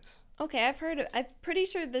Mars. Okay, I'm pretty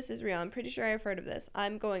sure this is real. I'm pretty sure I've heard of this.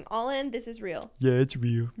 I'm going all in. This is real. Yeah, it's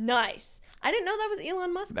real. Nice. I didn't know that was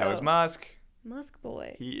Elon Musk. That was though. Musk. Musk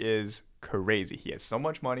boy. He is crazy. He has so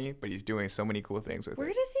much money, but he's doing so many cool things with Where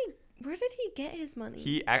it. did he get his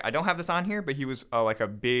money? I don't have this on here, but he was like a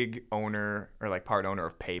big owner or like part owner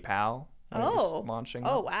of PayPal. when it was Oh. launching.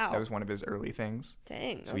 Oh, wow. That was one of his early things.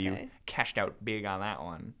 Dang. So Okay. you cashed out big on that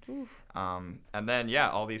one. And then yeah,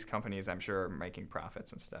 all these companies I'm sure are making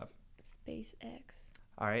profits and stuff. SpaceX.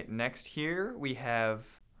 All right, next here we have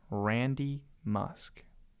Randy Musk,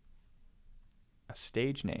 a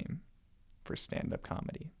stage name for stand-up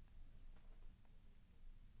comedy.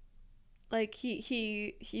 Like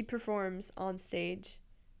he performs on stage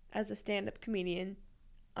as a stand-up comedian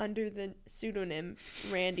under the pseudonym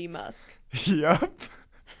Randy Musk. Yup.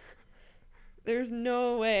 There's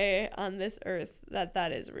no way on this earth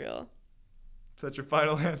that is real. Such a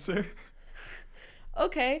final answer.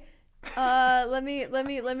 Okay. Let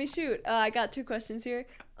me shoot. I got 2 questions here.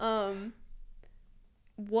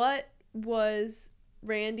 What was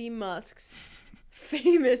Randy Musk's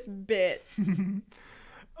famous bit?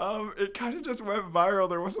 It kind of just went viral.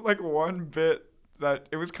 There wasn't like one bit that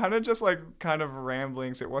it was kind of just like kind of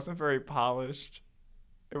ramblings. It wasn't very polished.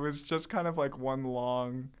 It was just kind of like one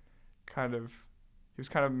long kind of he was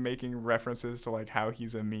kind of making references to like how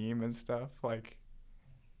he's a meme and stuff. Like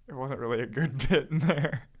it wasn't really a good bit in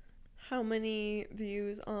there. How many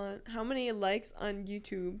likes on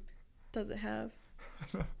YouTube does it have?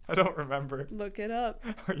 I don't remember. Look it up.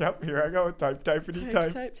 Yep, here I go. Type. Type.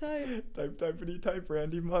 Type,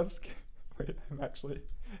 Randy Musk. Wait, I'm actually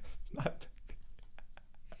not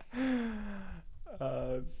typing.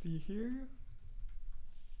 Let's see here.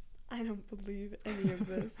 I don't believe any of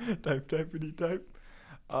this. Type.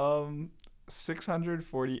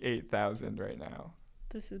 648,000 right now.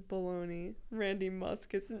 This is baloney. Randy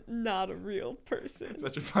Musk is not a real person. Is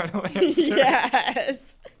that your final answer?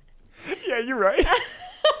 Yes. Yeah, you're right.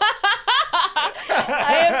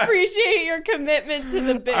 I appreciate your commitment to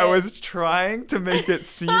the bit. I was trying to make it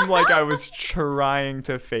seem like I was trying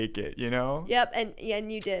to fake it, you know? Yep,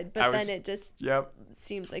 and you did, but then it just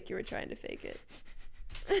seemed like you were trying to fake it.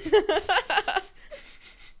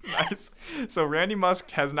 Nice. So Randy Musk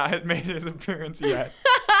has not made his appearance yet.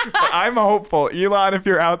 But I'm hopeful. Elon, if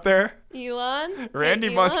you're out there. Elon? Randy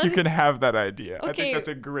Musk, you can have that idea. Okay, I think that's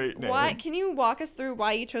a great name. Why? Can you walk us through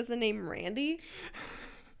why you chose the name Randy?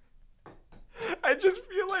 I just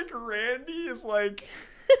feel like Randy is like...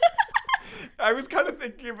 I was kind of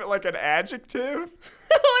thinking of it like an adjective.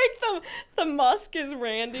 Like the Musk is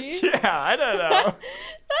Randy. Yeah, I don't know.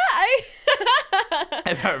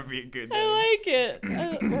 I thought it would be a good name. I like it.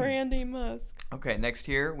 Randy Musk. Okay, next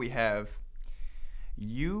here we have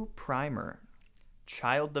U-Primer,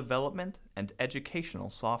 child development and educational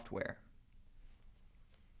software.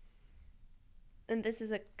 And this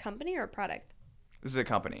is a company or a product? This is a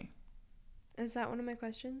company. Is that one of my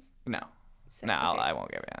questions? No. So, No, okay. I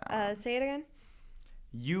won't give it. Say it again.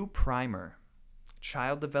 U-Primer,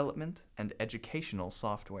 child development and educational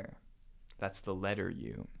software. That's the letter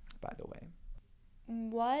U, by the way.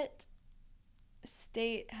 What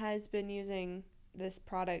state has been using this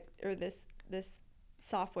product or this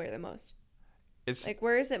software the most? It's like,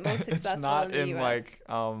 where is it most successful it's not in the US? like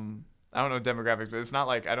I don't know demographics, but it's not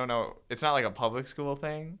like it's not like a public school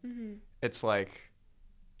thing. Mm-hmm. It's like,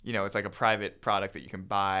 it's like a private product that you can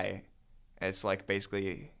buy. It's like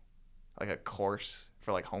basically like a course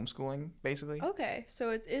for like homeschooling, basically. Okay, so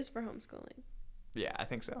it is for homeschooling. Yeah, I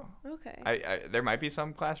think so. Okay. I there might be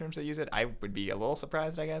some classrooms that use it. I would be a little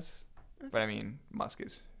surprised, I guess. Okay. But I mean, Musk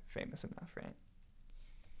is famous enough, right?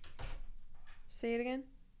 Say it again.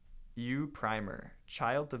 U-Primer,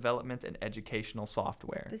 child development and educational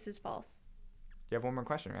software. This is false. You have one more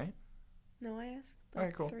question, right? No, I asked. All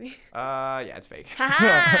right, cool. 3. Yeah, it's fake.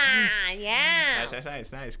 Ha yeah.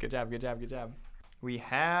 Nice. Good job. We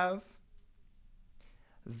have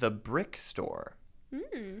the Brick Store.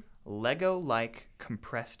 Lego-like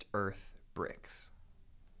compressed earth bricks.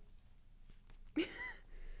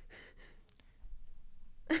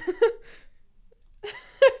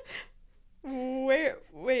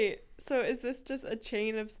 Wait. So is this just a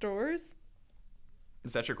chain of stores?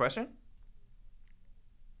 Is that your question?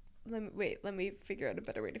 Let me figure out a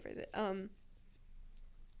better way to phrase it.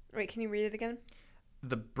 Wait, can you read it again?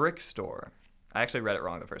 The Brick Store. I actually read it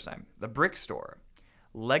wrong the first time. The Brick Store.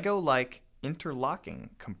 Lego-like interlocking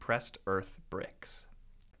compressed earth bricks.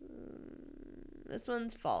 This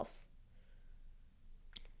one's false.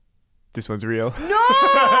 This one's real.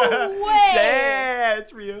 No way! Yeah,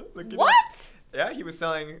 it's real. Look at What? it. Yeah, he was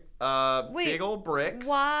selling big old bricks.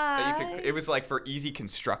 Why? It was like for easy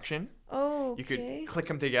construction. Oh, You could click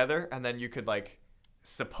them together, and then you could like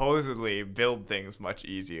supposedly build things much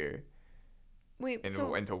easier Wait,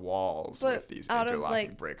 into walls but with these out of, interlocking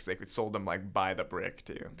like- bricks. They could sold them like by the brick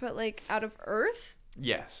too. but like out of earth?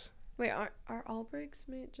 Yes. Wait, are all bricks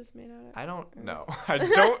made out of? I don't know. I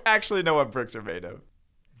don't actually know what bricks are made of.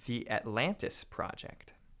 The Atlantis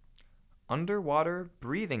Project. Underwater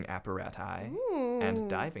breathing apparatus Ooh. and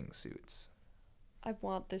diving suits. I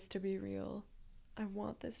want this to be real.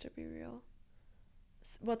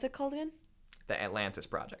 What's it called again? The Atlantis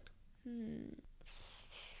Project.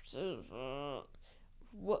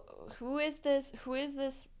 Who is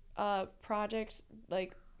this project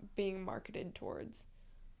like being marketed towards?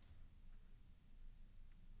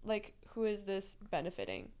 Like, who is this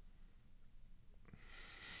benefiting?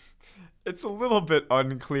 It's a little bit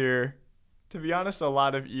unclear. To be honest, a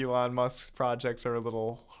lot of Elon Musk's projects are a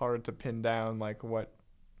little hard to pin down, like what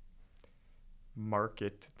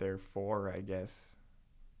market they're for, I guess.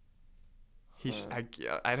 I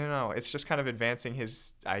don't know. It's just kind of advancing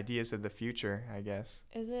his ideas of the future, I guess.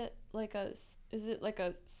 Is it like a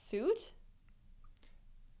suit?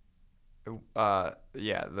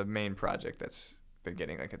 Yeah, the main project that's been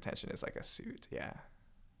getting like attention is like a suit. Yeah.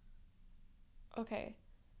 Okay.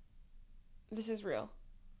 This is real.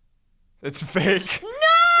 It's fake. No!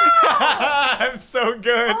 I'm so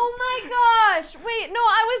good. Oh my gosh! Wait, no,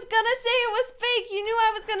 I was gonna say it was fake. You knew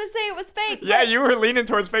I was gonna say it was fake. Yeah, you were leaning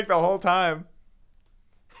towards fake the whole time.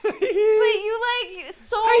 But you like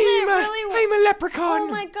sold it really well. I'm a leprechaun. Oh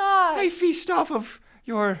my gosh! I feast off of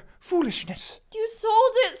your foolishness. You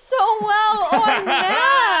sold it so well. Oh, I'm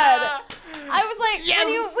mad. I was like, Yes!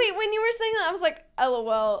 when you were saying that, I was like,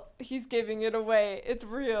 LOL, he's giving it away. It's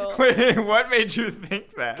real. Wait, what made you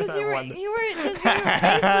think that? Because I your wonder. face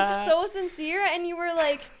looked so sincere, and you were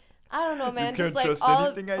like, I don't know, man, just can't like trust all.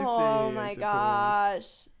 anything I say, Oh I my suppose.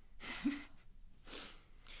 gosh.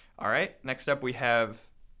 All right, next up we have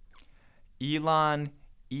Elon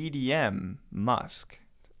EDM Musk,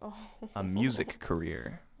 Oh. a music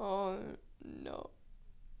career. Oh no.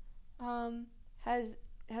 Has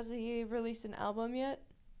he released an album yet?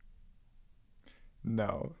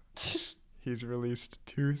 No. He's released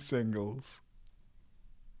 2 singles.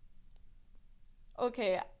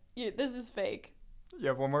 Okay, this is fake. You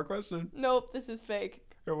have one more question? Nope, this is fake.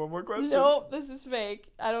 You have one more question? Nope, this is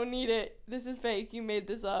fake. I don't need it. This is fake. You made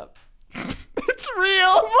this up. It's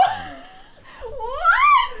real.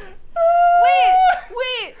 What?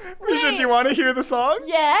 Wait. Mizha, do you want to hear the song?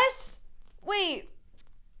 Yes. Wait.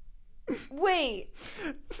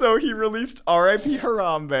 So he released R.I.P.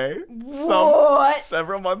 Harambe What?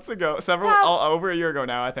 several months ago. That- Over a year ago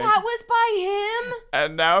now, I think. That was by him?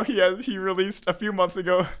 And now he released a few months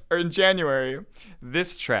ago, or in January,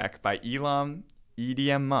 This track by Elon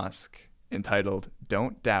EDM Musk, entitled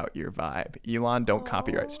 "Don't Doubt Your Vibe." Elon, don't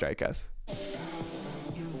copyright strike us.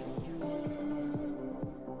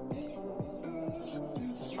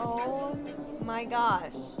 Oh my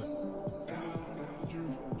gosh.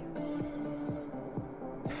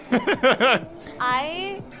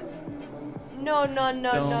 No.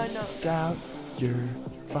 Doubt your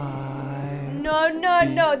vibe.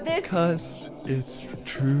 No. This. Because it's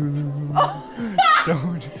true.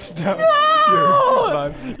 Don't doubt your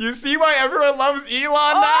vibe. You see why everyone loves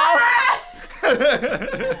Elon now?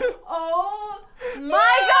 Oh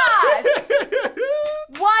my gosh.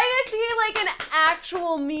 Why is he like an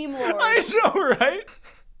actual meme lord? I know, right?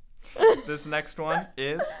 This next one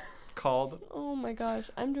is called. Oh my gosh,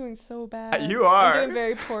 I'm doing so bad. You are. I'm doing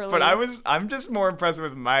very poorly. But I'm just more impressed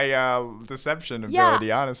with my deception yeah,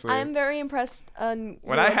 ability, honestly. I'm very impressed on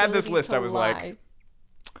When your I had this ability list, to I was lie. like,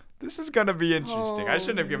 this is gonna be interesting. I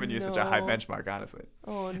shouldn't have given you such a high no. benchmark, honestly.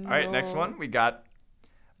 Oh no. All right, next one we got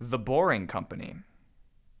The Boring Company,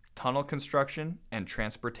 tunnel construction and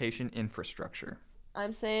transportation infrastructure.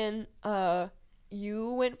 I'm saying,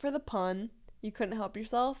 you went for the pun. You couldn't help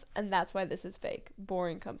yourself, and that's why this is fake.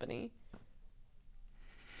 Boring company.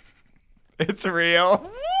 It's real.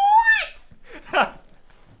 What?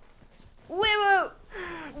 Wait. The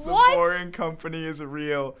What? Boring Company is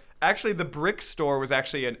real. Actually, the brick store was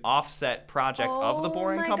actually an offset project of the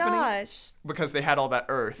Boring Oh my Company gosh. because they had all that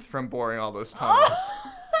earth from boring all those tunnels.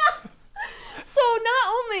 So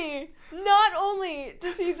not only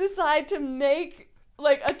does he decide to make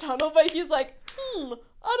like a tunnel, but he's like,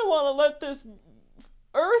 I don't want to let this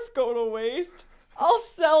earth go to waste. I'll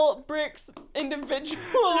sell bricks individually.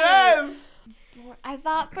 Yes. I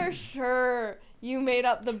thought for sure you made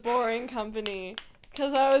up the Boring Company.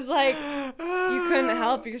 Because I was like, you couldn't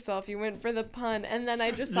help yourself. You went for the pun. And then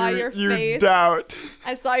I just saw your face. You doubt.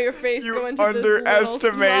 I saw your face You go into this little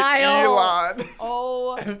underestimate smile. Elon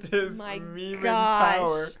Oh and his my memeing gosh.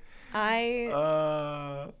 power.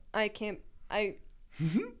 I can't.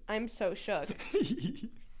 I'm so shook.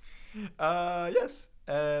 Yes.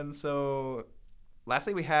 And so,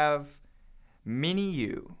 lastly, we have Mini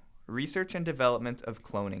You, research and development of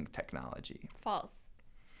cloning technology. False.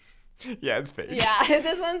 Yeah, it's fake. Yeah,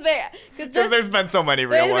 this one's fake. Because there's been so many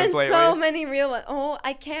real There's ones been lately. so many real ones. Oh,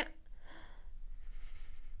 I can't.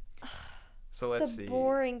 So let's The see.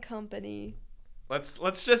 Boring Company.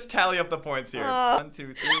 Let's just tally up the points here. Oh. 1,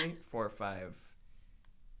 2, 3, 4, 5.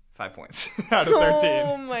 5 points out of 13.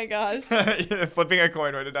 Oh my gosh. Flipping a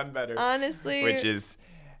coin would have done better. Honestly. Which is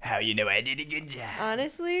how you know I did a good job.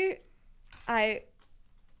 Honestly, I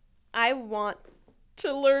want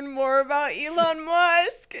to learn more about Elon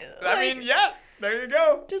Musk. I mean, yeah, there you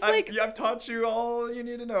go. Just I've taught you all you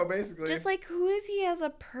need to know, basically. just like who is he as a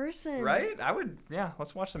person? Right?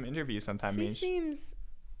 Let's watch some interviews sometime, He Mish. seems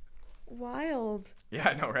wild. Yeah,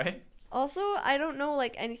 I know, right? Also, I don't know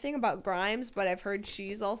like anything about Grimes, but I've heard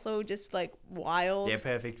she's also just like wild. They're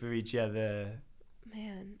perfect for each other.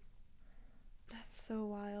 Man, that's so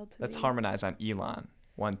wild to Let's me. harmonize on Elon.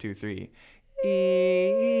 1, 2, 3.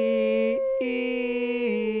 Elon.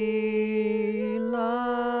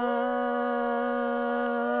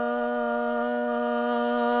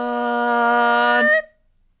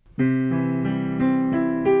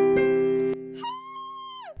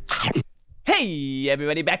 Hey,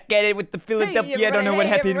 everybody, back at it with the Philadelphia. I don't know what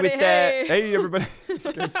happened with that. Hey, everybody.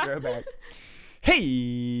 Good throwback.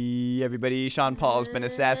 Hey, everybody. Sean Paul's been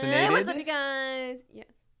assassinated. What's up, you guys? Yes.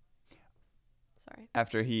 Sorry.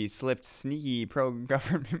 After he slipped sneaky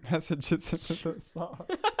pro-government messages into the song.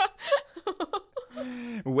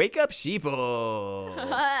 Wake up, sheeple.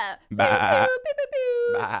 Ba, ba,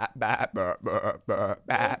 ba, ba, ba, ba,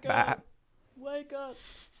 ba, ba. Wake up.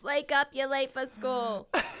 Wake up, you're late for school.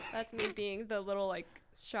 That's me being the little, like,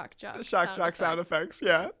 shock jock. Shock jock sound effects.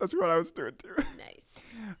 Yeah, that's what I was doing too. Nice.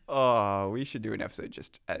 Oh, we should do an episode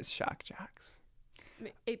just as shock jocks.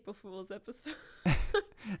 April Fool's episode.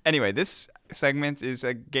 Anyway, this segment is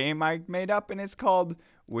a game I made up, and it's called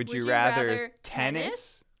Would You Rather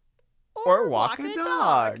Tennis or Walk a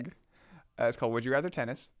Dog? It's called Would You Rather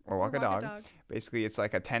Tennis or Walk a Dog. Basically, it's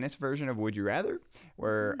like a tennis version of Would You Rather,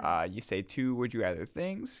 where you say 2 Would You Rather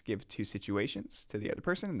things, give 2 situations to the other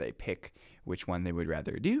person, and they pick which one they would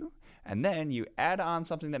rather do. And then you add on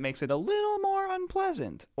something that makes it a little more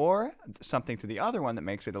unpleasant, or something to the other one that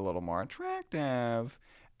makes it a little more attractive.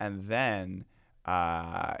 And then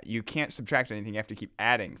you can't subtract anything. You have to keep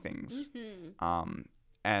adding things.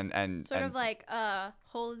 And sort of like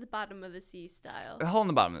hole at the bottom of the sea style. A hole in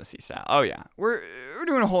the bottom of the sea style. Oh yeah, we're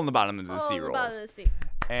doing a hole in the bottom of the sea rolls. Bottom of the sea.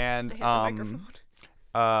 And I hit the microphone.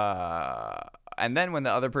 And then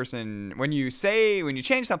when you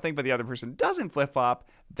change something, but the other person doesn't flip flop,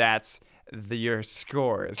 that's your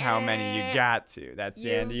score is how many you got to. That's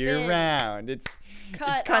the end of your round. It's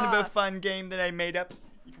kind of a fun game that I made up.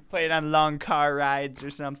 You can play it on long car rides or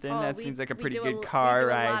something. That seems like a pretty good car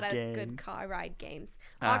ride game. We do a lot of good car ride games.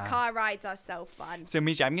 Our car rides are so fun. So,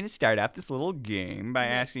 Mizha, I'm going to start off this little game by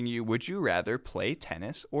asking you, would you rather play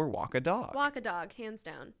tennis or walk a dog? Walk a dog, hands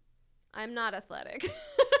down. I'm not athletic.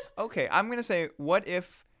 Okay, I'm going to say, what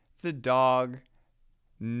if the dog,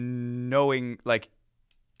 knowing, like,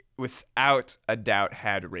 without a doubt,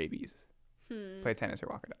 had rabies? Play tennis or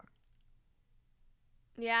walk a dog?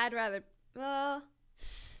 Yeah, I'd rather... Well,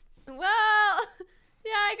 yeah,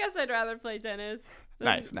 I guess I'd rather play tennis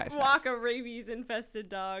than Nice. walk a rabies-infested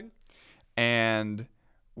dog. And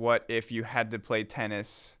what if you had to play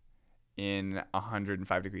tennis in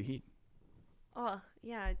 105-degree heat? Oh,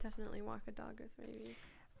 yeah, I'd definitely walk a dog with rabies.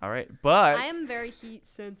 All right, but... I am very heat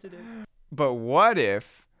sensitive. But what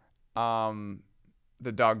if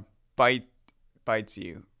the dog bites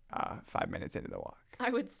you 5 minutes into the walk? I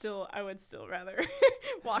would still rather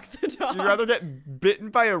walk the dog. You'd rather get bitten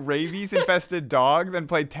by a rabies-infested dog than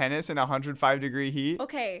play tennis in 105-degree heat?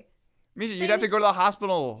 Okay. Mizha, you'd have to go to the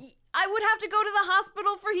hospital. I would have to go to the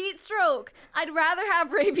hospital for heat stroke. I'd rather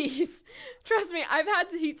have rabies. Trust me, I've had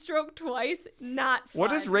the heat stroke twice. Not fun. What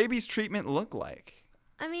does rabies treatment look like?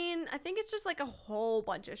 I mean, I think it's just like a whole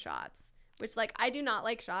bunch of shots, which, like, I do not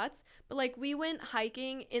like shots, but, like, we went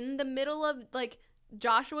hiking in the middle of, like,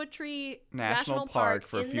 Joshua Tree National Park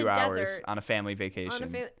for a in few the hours desert, on a family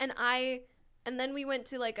vacation. And then we went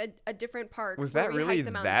to, like, a different park. Was where that we really hiked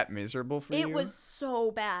the mountains. that miserable for you? It was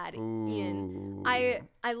so bad, Ian. I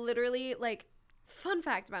literally, like, fun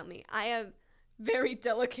fact about me, I have very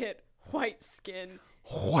delicate white skin.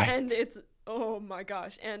 White? And it's, oh my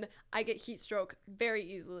gosh. And I get heat stroke very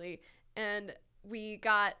easily. And we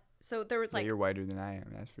got, so there was like. Yeah, you're whiter than I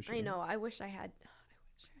am, that's for sure. I know. I wish I had.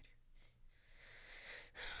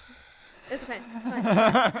 It's fine. It's fine.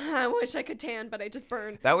 I wish I could tan, but I just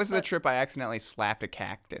burned. That was the trip I accidentally slapped a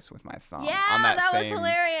cactus with my thumb. Yeah, on that was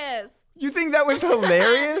hilarious. You think that was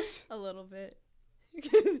hilarious? A little bit.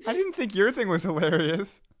 I didn't think your thing was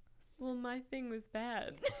hilarious. Well, my thing was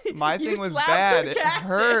bad. My thing was bad. It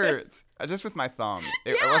hurts. Just with my thumb.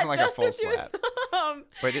 It wasn't like a full slap.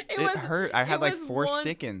 But it hurt. I had like 4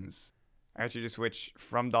 stick-ins. I had you to switch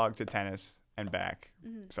from dog to tennis and back.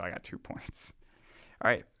 So I got 2 points. All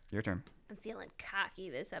right, your turn. I'm feeling cocky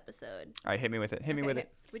this episode. All right, hit me with it. Hit me with it.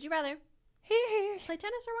 Would you rather play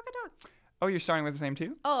tennis or walk a dog? Oh, you're starting with the same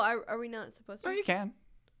 2? Oh, are we not supposed to? No, you can.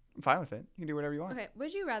 I'm fine with it. You can do whatever you want. Okay,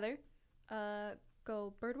 would you rather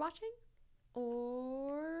go bird watching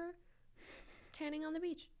or tanning on the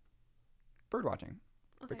beach? Bird watching.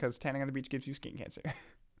 Okay. Because tanning on the beach gives you skin cancer.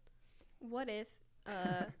 What if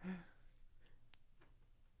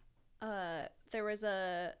there was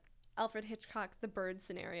a Alfred Hitchcock The Bird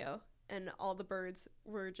scenario and all the birds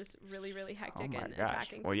were just really, really hectic and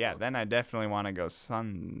attacking people? Well, yeah, then I definitely want to go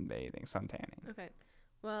sunbathing, sun tanning. Okay.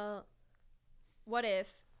 Well, what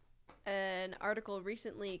if an article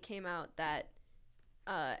recently came out that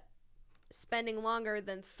spending longer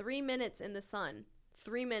than 3 minutes in the sun,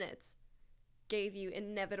 3 minutes, gave you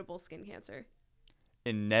inevitable skin cancer.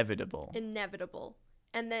 Inevitable.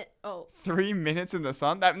 And then, 3 minutes in the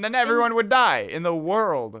sun? Then everyone would die in the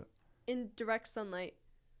world. in direct sunlight.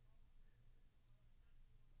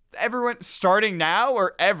 Everyone, starting now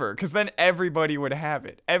or ever? Because then everybody would have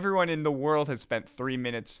it. Everyone in the world has spent 3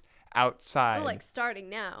 minutes outside. No, like starting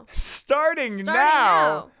now. Starting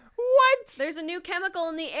now? What? There's a new chemical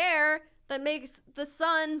in the air that makes the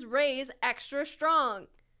sun's rays extra strong.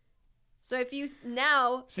 So if you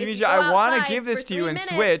now, See, if you Mizha, go I want outside to give this for to you 3 and minutes-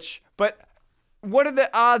 switch, but what are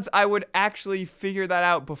the odds I would actually figure that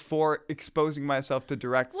out before exposing myself to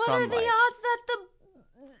direct What sunlight? are the odds that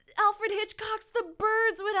Alfred Hitchcock's The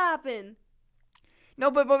Birds would happen?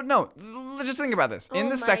 No, but no. Just think about this. In Oh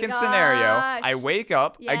the my second scenario, gosh. I wake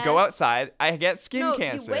up, I go Yes. outside, I get skin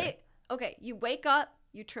cancer. You wake up,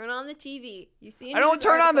 you turn on the TV, you see a I don't news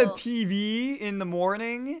turn on the article. TV in the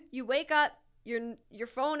morning. You wake up, your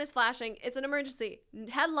phone is flashing. It's an emergency.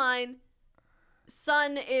 Headline: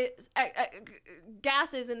 Sun is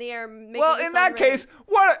gases in the air. Making Well, the in sun that case, rays.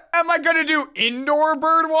 what am I gonna do? Indoor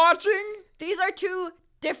bird watching? These are two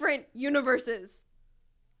different universes.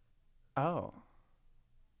 Oh.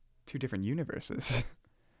 2 different universes.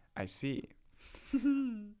 I see.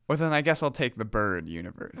 Well, then I guess I'll take the bird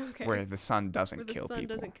universe, Okay. where the sun doesn't Where the kill sun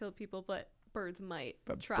people. doesn't kill people, but birds might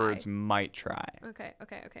But try. birds might try. Okay.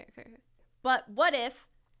 But what if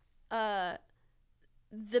the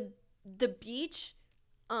beach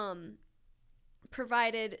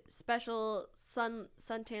provided special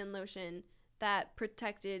suntan lotion that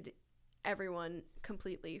protected everyone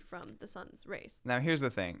completely from the sun's rays? Now, here's the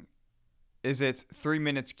thing. Is it 3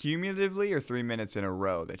 minutes cumulatively or 3 minutes in a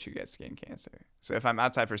row that you get skin cancer? So if I'm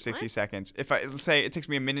outside for 60 What? seconds, let's say it takes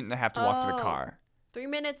me a minute and a half to walk to the Oh. car, 3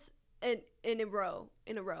 minutes in a row.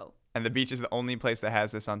 and the beach is the only place that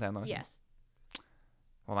has this suntan lotion? Yes.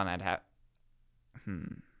 Well, then I'd have...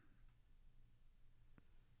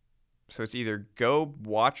 So it's either go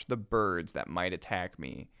watch the birds that might attack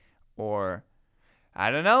me, or... I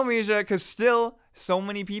don't know, Mizha, because still, so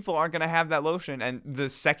many people aren't going to have that lotion. And the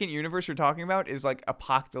second universe you're talking about is like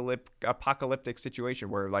apocalyptic situation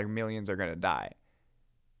where like millions are going to die.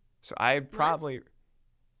 So I probably...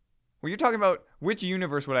 Well, you're talking about which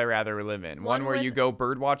universe would I rather live in? One where you with- go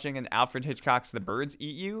bird watching and Alfred Hitchcock's The Birds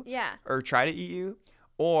eat you? Yeah. Or try to eat you?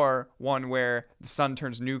 Or one where the sun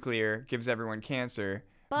turns nuclear, gives everyone cancer,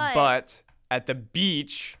 but at the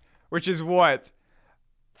beach, which is what?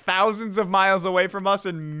 Thousands of miles away from us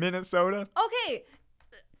in Minnesota? Okay.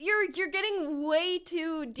 You're getting way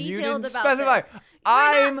too detailed You didn't about specify.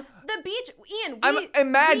 this. The beach, Ian. I'm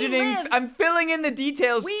imagining. I'm filling in the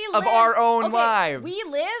details of our own lives. We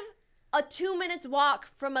live a 2 minutes walk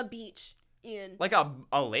from a beach, Ian. Like a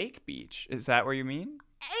lake beach. Is that what you mean?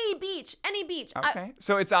 A beach, any beach. Okay.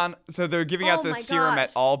 So it's on. So they're giving out the my serum gosh.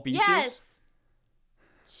 at all beaches. Yes.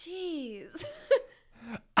 Jeez.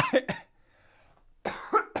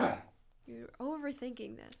 You're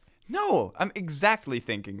overthinking this. No, I'm exactly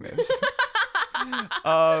thinking this.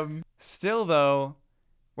 Still though,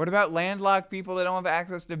 what about landlocked people that don't have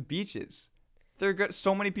access to beaches?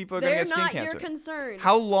 So many people are going to They're get skin not cancer. your concern.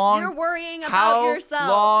 How long? You're worrying about yourself. How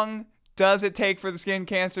long does it take for the skin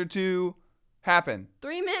cancer to happen?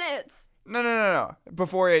 3 minutes. No.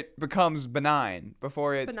 Before it becomes benign.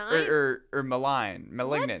 Before it Benign? or malign,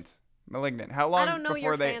 malignant. Malignant. How long I don't know before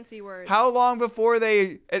your they fancy words. How long before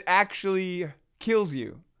it actually kills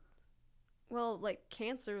you? Well, like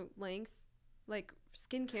cancer length, like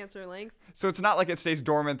skin cancer length. So it's not like it stays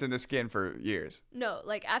dormant in the skin for years. No,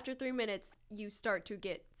 like after 3 minutes, you start to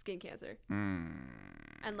get skin cancer.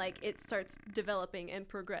 And like it starts developing and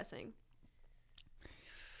progressing.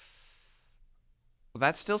 Well,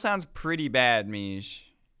 that still sounds pretty bad, Mish.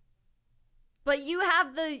 But you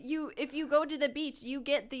have if you go to the beach, you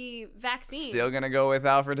get the vaccine. Still gonna go with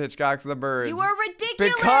Alfred Hitchcock's The Birds. You are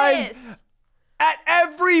ridiculous. Because at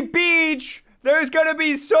every beach, there's gonna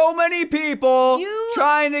be so many people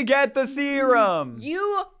trying to get the serum.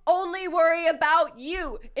 You only worry about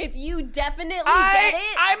you. If you definitely get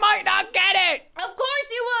it, I might not get it. Of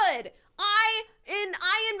course you would. I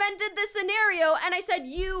invented this scenario, and I said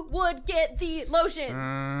you would get the lotion.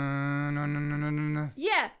 No.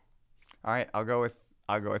 Yeah. All right, I'll go with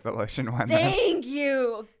the lotion one. Then. Thank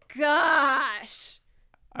you. Gosh.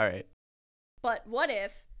 All right. But what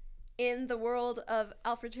if, in the world of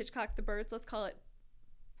Alfred Hitchcock, The Birds, let's call it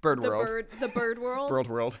Bird the World. Bird World. Birld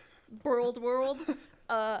World. Birld World.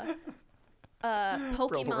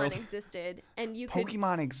 Pokemon World. existed, and you could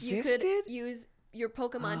use your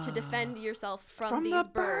Pokemon to defend yourself from these the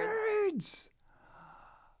birds.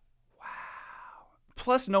 Wow.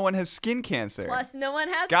 Plus, no one has skin cancer. Plus, no one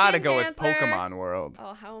has Gotta skin go cancer. with Pokemon World.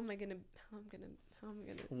 Oh, how am I gonna?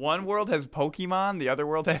 One world has Pokemon, the other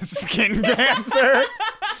world has skin cancer.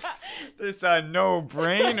 It's a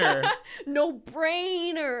no-brainer. No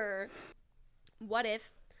brainer. What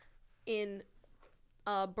if in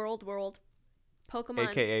Birld World, Pokemon,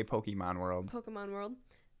 AKA Pokemon World. Pokemon World,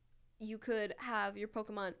 you could have your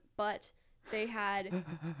Pokemon, but they had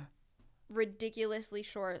ridiculously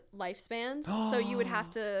short lifespans, so you would have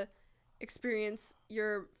to experience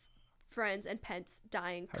your friends and pets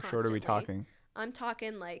dying How constantly. short are we talking? I'm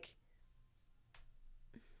talking like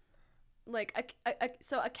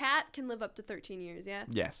so a cat can live up to 13 years, yeah?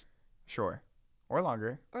 Yes. Sure. Or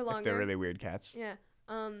longer. Or longer. If they're really weird cats. Yeah.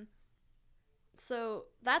 So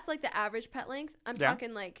that's like the average pet length. I'm Yeah.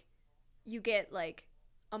 talking like you get like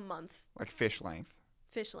a month Like fish length.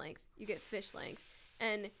 fish length. You get fish length.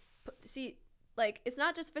 And see, like it's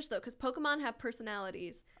not just fish though, because Pokemon have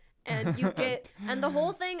personalities. And you get, and the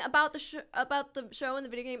whole thing about the show and the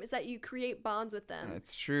video game is that you create bonds with them.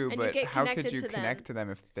 That's true, And you but get how could connected you to connect them. to them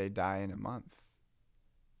if they die in a month?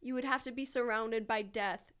 You would have to be surrounded by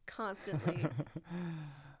death constantly.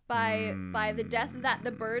 by the death that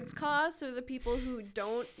the birds cause, so the people who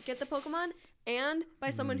don't get the Pokemon, and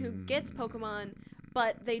by someone who gets Pokemon,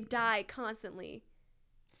 but they die constantly.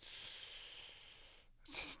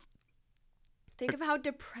 Think of how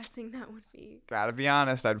depressing that would be. Gotta be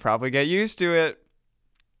honest, I'd probably get used to it.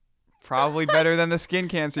 Probably better than the skin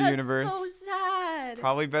cancer That's universe. so sad.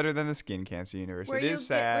 Probably better than the skin cancer universe. It is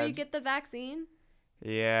sad. Where you get the vaccine,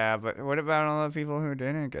 Yeah, but what about all the people who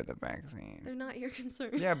didn't get the vaccine? they're not your concern.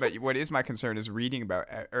 Yeah, but what is my concern is reading about,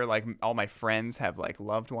 or like all my friends have like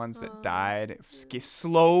loved ones that died.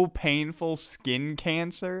 Slow, painful skin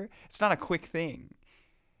cancer. It's not a quick thing.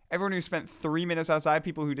 Everyone who spent 3 minutes outside,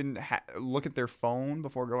 people who didn't look at their phone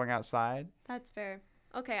before going outside. That's fair.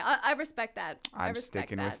 Okay, I respect that. I'm respect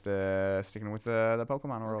sticking that. with the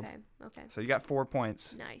Pokemon world. Okay. So you got 4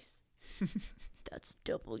 points. Nice. That's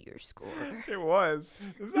double your score. It was.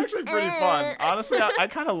 This is actually pretty fun. Honestly, I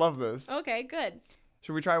kind of love this. Okay, good.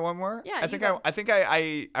 Should we try one more? Yeah, I think go.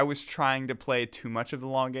 I was trying to play too much of the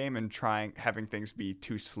long game and having things be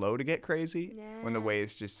too slow to get crazy. When the way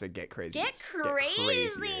is just to get crazy. Get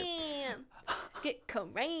crazy. Get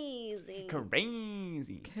Crazy.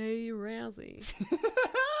 crazy. Crazy.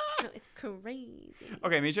 No, it's crazy.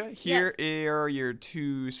 Okay, Mizha, here are your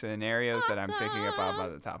 2 scenarios that I'm thinking about by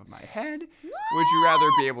the top of my head. Would you rather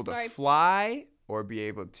be able to fly or be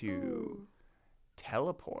able to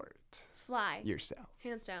teleport? Fly. Yourself.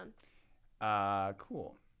 Hands down.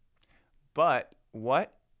 Cool. But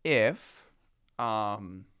what if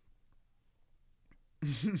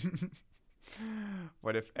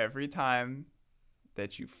what if every time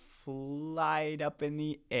that you fly up in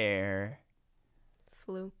the air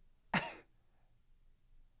Flew.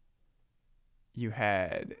 you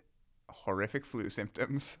had horrific flu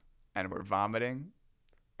symptoms and were vomiting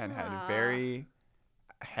and had very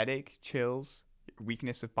headache, chills,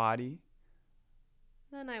 weakness of body?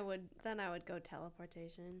 Then I would go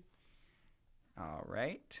teleportation. All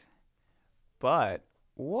right. But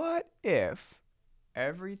what if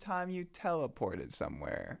every time you teleported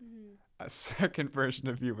somewhere, a second version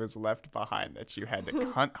of you was left behind that you had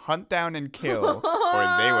to hunt down and kill,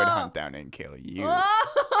 or they would hunt down and kill you?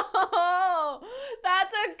 Oh,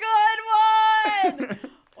 that's a good one.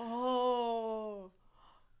 Oh,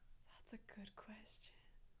 that's a good question.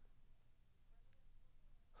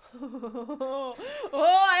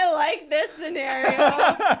 Oh, I like this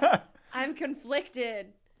scenario. I'm conflicted.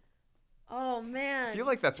 Oh man. I feel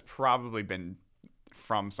like that's probably been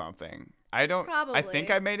from something. I don't. I think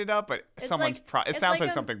Probably. I made it up, but It's someone's. like- it it's sounds like like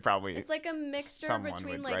a- something probably. It's like a mixture someone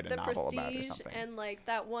between would like write a The novel about or Prestige something. and like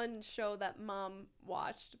that one show that Mom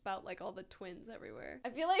watched about like all the twins everywhere. I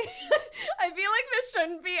feel like this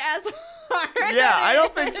shouldn't be as hard. Yeah, as I it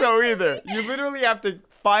don't think is. so either. You literally have to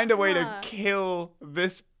find a way to Yeah. kill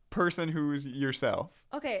this person who's yourself.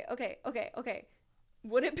 Okay.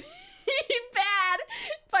 Would it be bad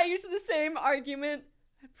if I used the same argument?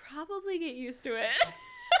 I'd probably get used to it.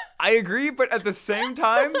 I agree, but at the same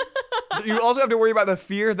time, you also have to worry about the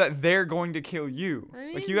fear that they're going to kill you. I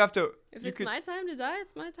Like mean, you have to. If you it's could, my time to die,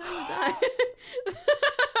 it's my time to die.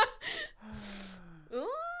 Ooh,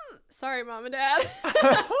 sorry, Mom and Dad.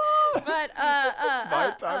 But it's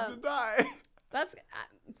my time to die. that's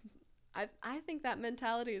I think that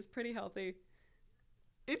mentality is pretty healthy.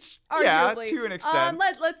 It's Arguably. to an extent.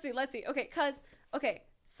 Let's see. Okay,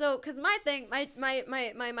 So, because my thing, my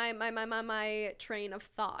train of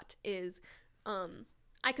thought is,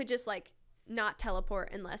 I could just like not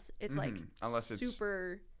teleport unless it's like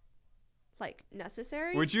super, like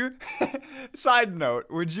necessary. Would you? Side note: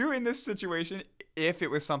 would you in this situation, if it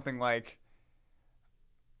was something like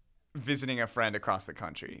visiting a friend across the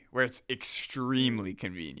country, where it's extremely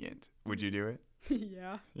convenient, would you do it?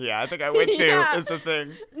 Yeah. Yeah, I think I would too. Yeah. Is the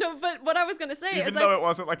thing. No, but what I was gonna say Even is, though it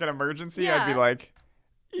wasn't like an emergency, I'd be Yeah. like,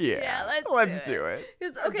 Yeah, let's do do it.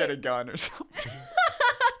 It's Or get okay. a gun or something.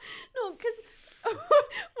 No, because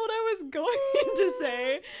what I was going to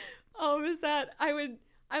say, is that I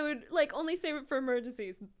would like only save it for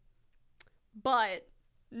emergencies. But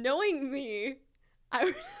knowing me, I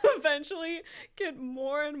would eventually get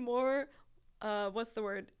more and more, what's the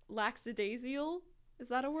word? Lackadaisical? Is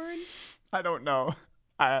that a word? I don't know.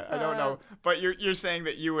 I don't know. But you're saying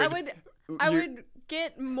that you would. I would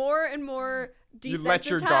get more and more desensitized You let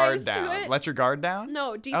your guard to down. it. Let your guard down?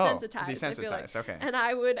 No, desensitized. I feel like. Desensitized, okay. And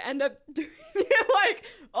I would end up doing it like,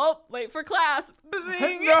 oh, late for class.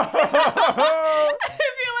 Bazing. No! I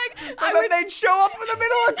feel like And then they'd show up in the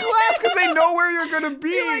middle of class because they know where you're gonna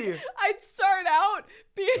be. I'd start out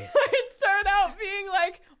being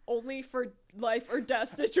like only for life or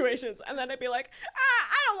death situations, and then I'd be like,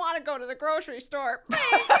 I don't want to go to the grocery store.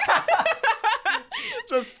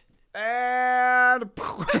 Just and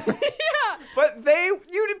Yeah. But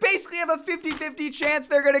you basically have a 50-50 chance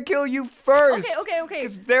they're gonna kill you first. Okay.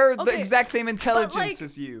 Because they're the Okay, exact same intelligence like,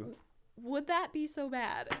 as you. Would that be so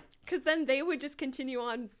bad? Because then they would just continue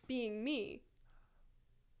on being me.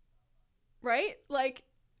 Right? Like,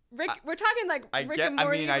 Rick. We're talking like Rick and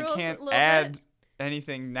Morty I rules can't a little add bit.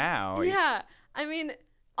 anything now. Yeah. I mean,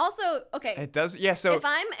 also, okay. It does. Yeah. So if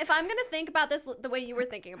I'm gonna think about this the way you were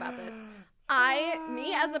thinking about this,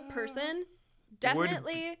 me as a person,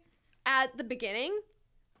 definitely at the beginning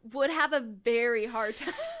would have a very hard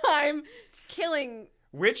time killing.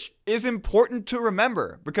 which is important to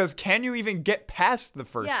remember because can you even get past the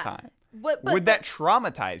first time? Would that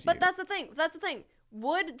traumatize you? But that's the thing.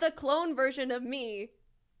 Would the clone version of me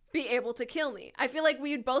be able to kill me? I feel like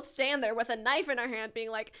we'd both stand there with a knife in our hand, being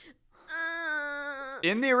like.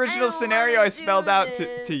 In the original scenario I spelled out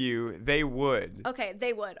to you, they would. Okay,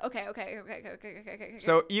 they would. Okay.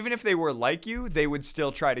 So even if they were like you, they would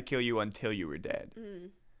still try to kill you until you were dead.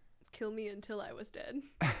 Kill me until I was dead.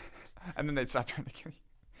 And then they'd stop trying to kill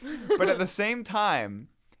you. But at the same time,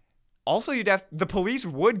 also the police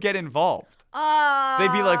would get involved.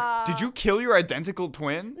 They'd be like, "Did you kill your identical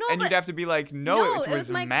twin?" No, and but- you'd have to be like, "No, it was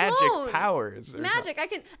my magic clone. powers." It's or magic.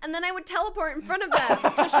 And then I would teleport in front of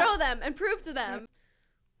them to show them and prove to them.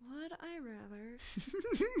 Would I rather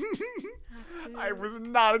have to... I was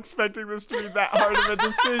not expecting this to be that hard of a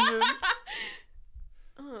decision.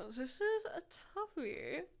 Oh, this is a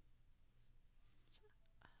toughie.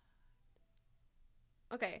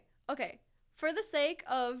 Okay. For the sake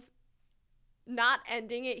of not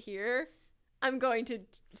ending it here, I'm going to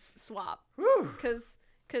swap. Because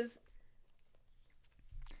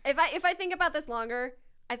if I think about this longer,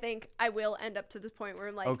 I think I will end up to the point where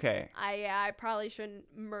I'm like, Okay. I probably shouldn't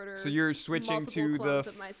murder. So you're switching multiple to clones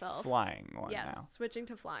the of myself. flying one Yes, now. switching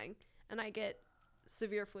to flying, and I get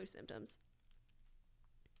severe flu symptoms.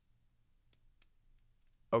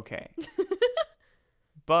 Okay.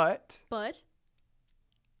 But But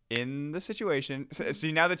in the situation,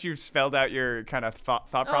 see now that you've spelled out your kind of thought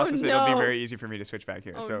process, it'll be no. very easy for me to switch back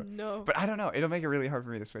here. no. But I don't know. It'll make it really hard for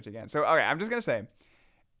me to switch again. So, okay, I'm just going to say,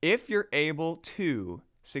 if you're able to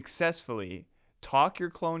successfully talk your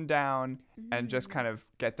clone down and just kind of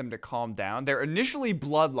get them to calm down, they're initially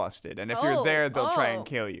bloodlusted. And if you're there, they'll try and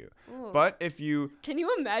kill you. Oh. But if you... Can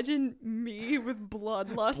you imagine me with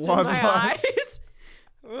bloodlust in Bloodlust. my eyes?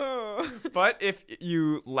 Whoa. But if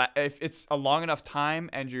if it's a long enough time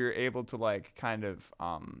and you're able to like kind of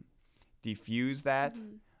defuse that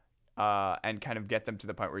and kind of get them to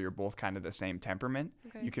the point where you're both kind of the same temperament,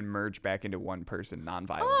 Okay. you can merge back into one person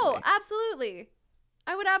non-violently. Oh, absolutely.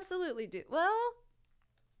 I would absolutely do. Well,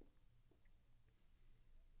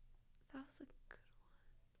 that was a good one.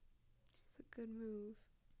 It's a good move.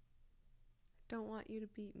 Don't want you to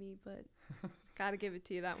beat me, but gotta give it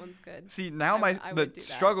to you. That one's good. See, now I the would do that.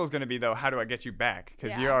 struggle is going to be though, how do I get you back?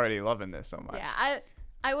 Because Yeah. you're already loving this so much. Yeah,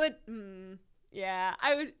 I would. Yeah,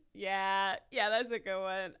 I would. Yeah, that's a good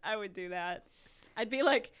one. I would do that. I'd be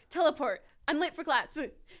like, teleport. I'm late for class.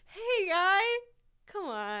 But hey, guy, come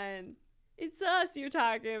on. It's us you're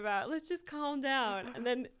talking about. Let's just calm down. And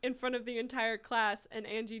then in front of the entire class and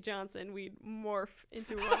Angie Johnson, we'd morph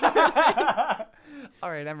into one person. All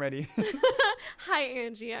right, I'm ready. Hi,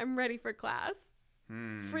 Angie. I'm ready for class.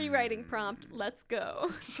 Free writing prompt. Let's go.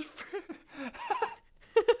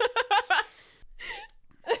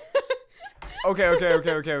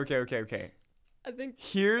 Okay. I think.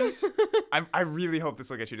 Here's, I really hope this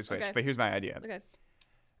will get you to switch, Okay. but here's my idea. Okay.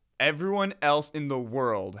 Everyone else in the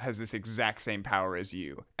world has this exact same power as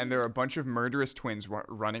you, and there are a bunch of murderous twins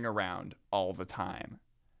running around all the time.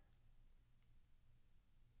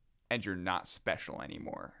 And you're not special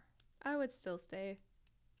anymore. I would still stay.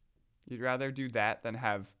 You'd rather do that than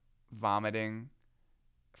have vomiting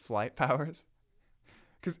flight powers?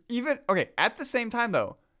 Because at the same time,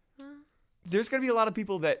 though, there's going to be a lot of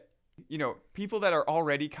people that, people that are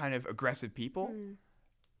already kind of aggressive people,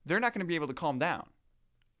 they're not going to be able to calm down.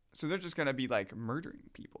 So they're just going to be, like, murdering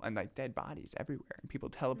people and, like, dead bodies everywhere and people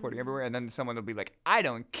teleporting everywhere. And then someone will be like, I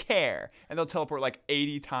don't care. And they'll teleport, like,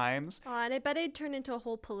 80 times. Oh, and I bet it'd turn into a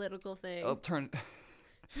whole political thing. They'll turn...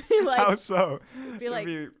 like, How so? Be It'd like,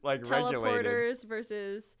 be, like, teleporters regulated.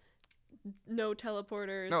 versus no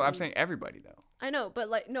teleporters. No, I'm saying everybody, though. I know, but,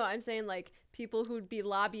 like, no, I'm saying, like, people who'd be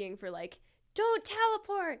lobbying for, like, don't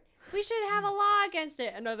teleport. We should have a law against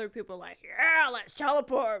it. And other people are like, yeah, let's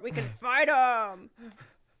teleport. We can fight them.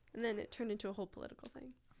 And then it turned into a whole political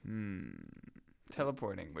thing.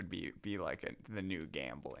 Teleporting would be like the new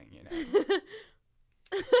gambling,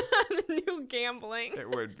 The new gambling. It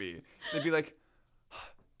would be. They'd be like,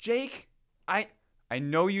 Jake, I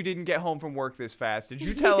know you didn't get home from work this fast. Did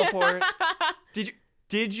you teleport?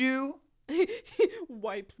 Did you? He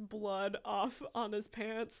wipes blood off on his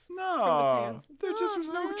pants. No. From his hands. There just was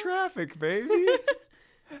no Mom. traffic, baby.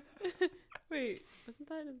 Wait, wasn't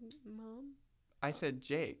that his mom? I said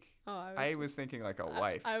Jake. Oh, I was thinking like a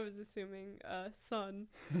wife. I was assuming son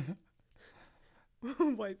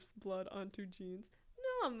wipes blood onto jeans.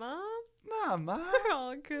 No, Mom. No, Mom. We're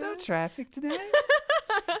all good. No traffic today.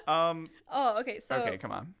 Oh, okay. So. Okay,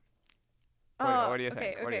 come on. What do you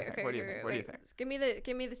think? What do you think?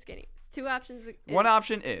 Give me the skinny. Two options. One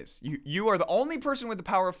option is you are the only person with the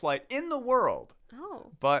power of flight in the world.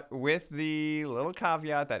 Oh. But with the little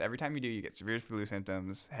caveat that every time you do, you get severe flu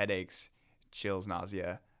symptoms, headaches, chills,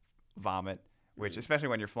 nausea, vomit, which especially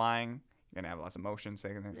when you're flying, you're going to have lots of motion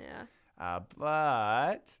sickness. Yeah.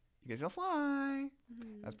 But you can still fly.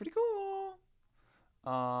 That's pretty cool.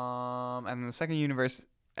 And in the second universe,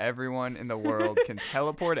 everyone in the world can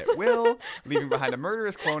teleport at will, leaving behind a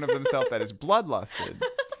murderous clone of themselves that is bloodlusted,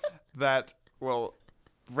 that will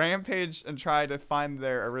rampage and try to find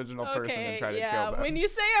their original person and try to kill them. When you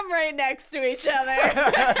say them right next to each other,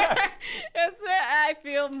 I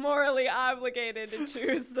feel morally obligated to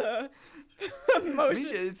choose the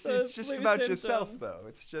motion. It's just about yourself, though.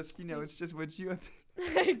 It's just, it's just what you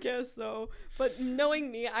think. I guess so. But knowing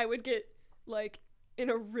me, I would get, like, in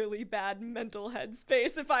a really bad mental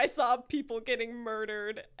headspace if I saw people getting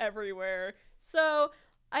murdered everywhere. So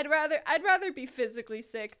I'd rather be physically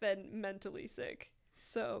sick than mentally sick.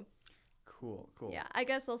 So cool. Yeah, I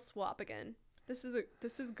guess I'll swap again. This is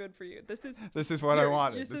good for you. This is what I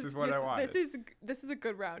wanted. This is what I wanted. This is a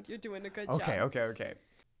good round. You're doing a good job. Okay.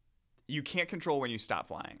 You can't control when you stop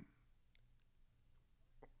flying.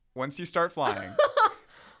 Once you start flying,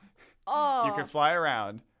 you can fly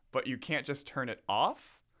around, but you can't just turn it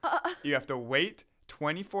off. You have to wait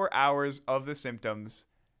 24 hours of the symptoms.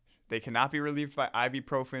 They cannot be relieved by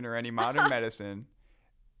ibuprofen or any modern medicine.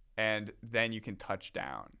 And then you can touch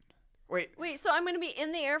down. Wait, so I'm going to be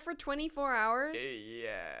in the air for 24 hours?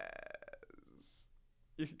 Yes.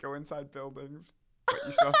 You can go inside buildings, but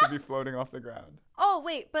you still have to be floating off the ground. Oh,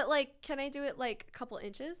 wait, but, like, can I do it, like, a couple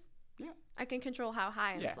inches? Yeah. I can control how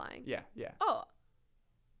high I'm flying. Yeah. Oh.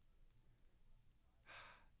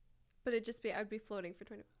 But I'd be floating for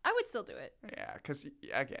 20. I would still do it. Yeah, because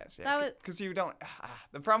I guess, yeah. Because you don't,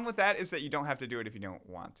 the problem with that is that you don't have to do it if you don't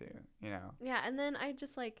want to, Yeah, and then I could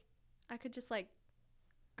just, like,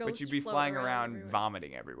 go. But you'd be flying around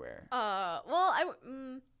vomiting everywhere.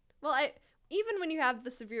 Even when you have the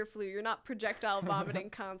severe flu, you're not projectile vomiting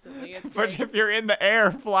constantly. It's but if you're in the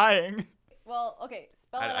air flying. Well, okay,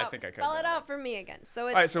 spell it out. Think I could spell it out for me again. So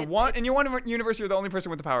it's, all right. So in your one universe, you're the only person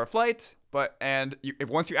with the power of flight. If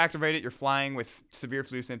once you activate it, you're flying with severe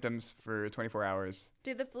flu symptoms for 24 hours.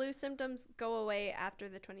 Do the flu symptoms go away after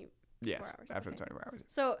the 24 hours? Yes, after the 24 hours.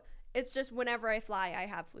 So it's just whenever I fly, I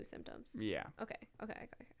have flu symptoms. Yeah. Okay.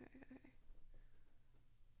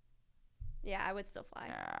 Yeah, I would still fly.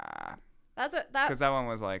 Yeah. Because that one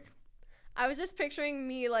was like. I was just picturing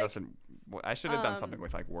me like. I should have done something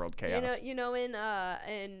with like world chaos. You know,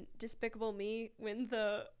 in Despicable Me, when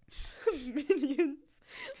the minions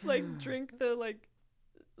like drink the like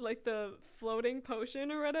the floating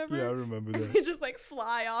potion or whatever. Yeah, I remember and that. they just like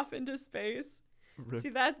fly off into space. See,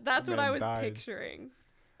 that's what I man was died. picturing.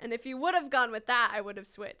 And if you would have gone with that, I would have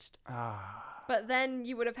switched. Ah, But then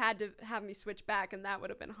you would have had to have me switch back, and that would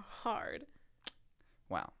have been hard.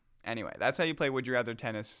 wow. Anyway, that's how you play Would You Rather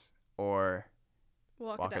Tennis or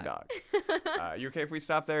Walk a Dog. You okay if we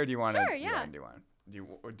stop there, or do you want to Sure, yeah. do one?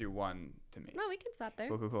 Do one to me? No, we can stop there.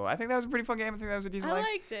 Cool. I think that was a pretty fun game. I think that was a decent I life.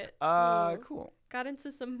 liked it. Ooh. Cool. Got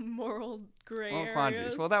into some moral gray Well, areas.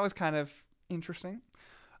 quandaries. Well, that was kind of interesting.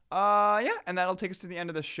 Yeah, and that'll take us to the end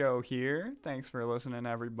of the show here. Thanks for listening,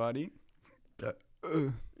 everybody.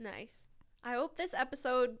 Nice. I hope this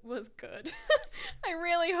episode was good. I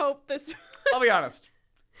really hope this I'll be honest.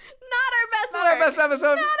 not our best Not work. our best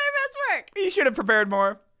episode. Not our best work. You should have prepared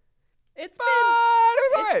more. It's But it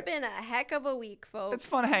was been alright. been a heck of a week, folks. It's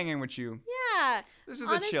fun hanging with you. Yeah. This was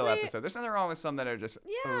a chill Honestly, episode. There's nothing wrong with some that are just a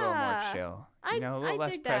little more Yeah. chill. I- You know, a little I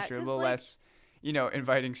less dig that, pressure, a 'cause, little like- less,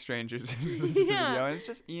 inviting strangers into the Yeah. studio. And it's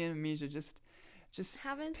just Ian and Mizha just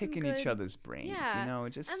Having some picking each good- other's brains. Yeah. You know,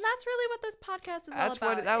 just And that's really what this podcast is all that's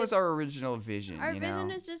about. what that was It's- our original vision. Our you vision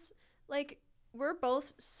know? is just like we're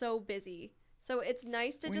both so busy. So it's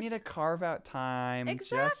nice to we just need to carve out time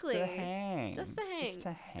Exactly. just to hang. Just to hang. Just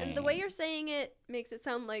to hang. And the way you're saying it makes it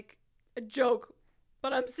sound like a joke,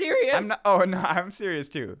 but I'm serious. I'm not. Oh no, I'm serious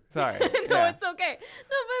too. Sorry. no, Yeah. it's okay.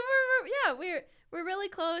 No, but we're really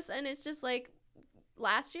close, and it's just like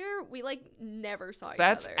last year we like never saw each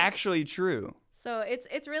That's other. actually true. So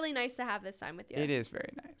it's really nice to have this time with you. It is very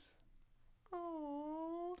nice.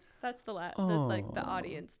 Aww. That's that's like the Aw.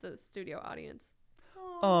 audience, the studio audience.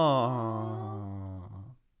 Oh.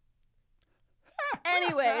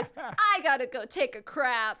 Anyways, I gotta go take a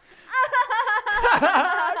crap.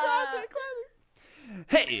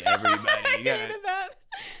 Hey everybody! I You gotta- hated that.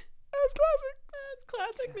 That's classic. That's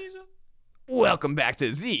classic, Mizha. Welcome back to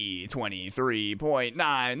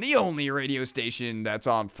Z23.9, the only radio station that's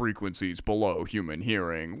on frequencies below human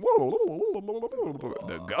hearing.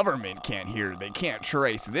 The government can't hear, they can't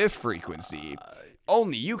trace this frequency.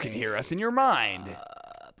 Only you can hear us in your mind.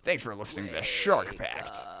 Thanks for listening to the Shark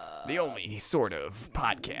Pact, the only sort of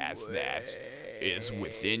podcast that is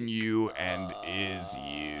within you and is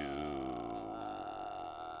you.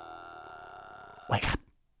 Wake up.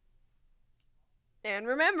 And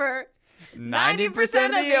remember, 90%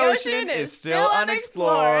 of the ocean is still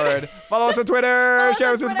unexplored. unexplored. Follow us on Twitter, us share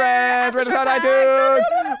on us with Twitter, friends, at rate us on Shark Pact.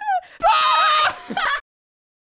 iTunes.